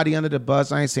nobody under the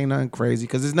bus. I ain't saying nothing crazy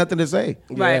because there's nothing to say.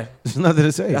 Right. There's nothing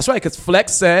to say. That's right, because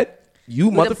Flex said, you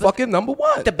motherfucking number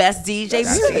one. The best DJ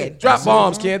period. Drop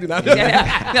bombs, can't do nothing.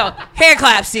 No, hand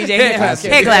claps, DJ.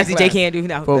 Hand claps, DJ can't do.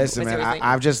 No. Listen, But man, seriously.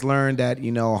 I've just learned that,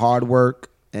 hard work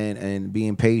and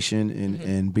being patient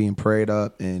and being prayed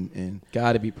up and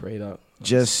Gotta be prayed up.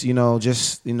 just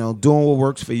doing what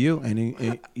works for you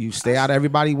and you stay out of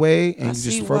everybody's way and you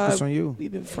just focus on you.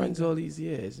 We've been friends all these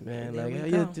years, man. There Like,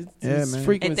 we go.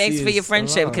 man. And thanks for your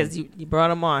friendship because you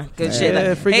brought him on. Good shit. Yeah,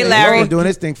 Like, freaking- hey, He's Larry. been doing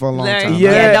this thing for a long Larry. time.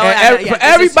 Yeah, Yeah, no, and yeah, for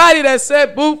everybody that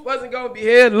said Booth wasn't gonna be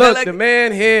here, look, the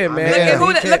man here, man. Look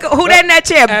Yeah. at who that in that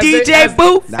chair? As DJ they- as-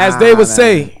 Booth. As they would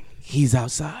say, he's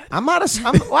outside.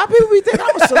 Why people be thinking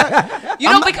I'm a celebrity? You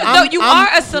know, because you are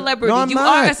a celebrity. No, I'm you not.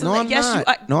 are a No, celebrity. I'm Yes, not. you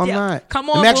are. No, I'm Yeah. not. Come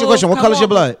on, Let me ask you a Booth. question. What Come color's your on.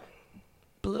 blood?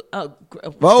 Blue.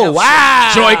 Whoa,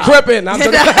 wow. Joy Crippen.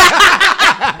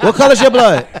 What color's your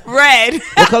blood? Red.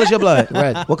 What color's your blood?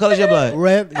 Red. What color's your blood?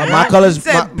 Red. My color's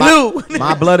said blue.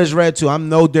 My blood is red too. I'm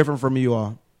no different from you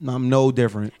all. I'm no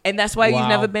different. And that's why you've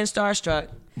never been starstruck.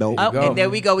 Nope. Oh, go. and there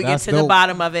we go. We That's get to the dope.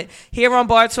 bottom of it. Here on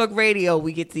Bar Talk Radio,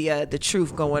 we get the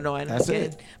truth going on. That's Again,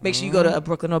 it. Make sure you go to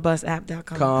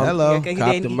BrooklynOrBusApp.com. Hello. Okay,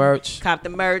 Cop then the merch. Cop the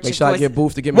merch. Make of sure I course. get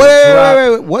Booth to give me a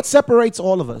drop. Wait. What separates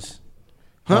all of us?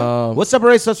 Huh? What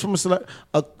separates us from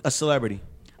a celebrity?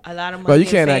 A lot of money. Bro, you and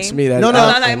can't fame. ask me that. No, no.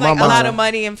 Like, My a mind. lot of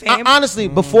money and fame. Honestly,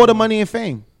 before the money and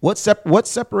fame, what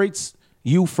separates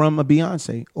you from a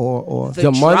Beyonce or the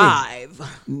the money.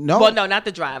 drive. no? Well, no, not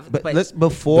the drive. But But,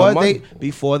 before The money.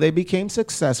 they became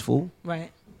successful,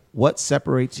 right. what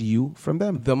separates you from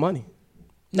them? The money.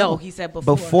 No, he said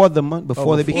before. Before the money,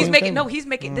 before they became He's making. famous. No, he's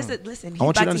making. This is listen. I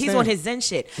want you to He's understand. on his Zen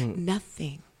shit.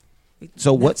 Nothing.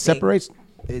 So what Nothing. separates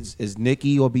is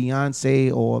Nicki or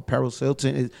Beyonce or Paris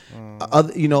Hilton? Is,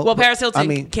 other, Well, Paris Hilton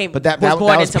was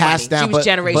born was into passed money. down. She was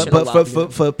generational But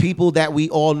wealth. for people that we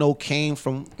all know came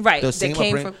from Right, the that same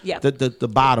came upbringing, from- yeah. the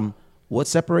bottom. What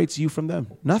separates you from them?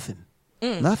 Nothing.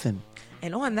 Nothing.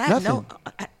 And on that Nothing. note,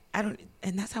 I don't.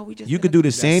 And that's how we just. You could do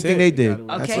the same thing it. they You did.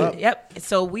 gotta- That's Okay. it. Yep.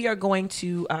 So we are going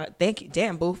to thank you,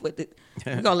 damn Booth. We're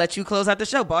gonna let you close out the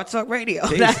show. Bar Talk Radio.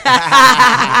 Bar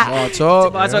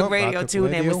Talk. Bar Talk Bar Radio. Talk Tune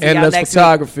in. Radio. We'll see y'all Endless next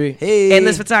photography. week.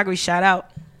 Endless photography. Shout out.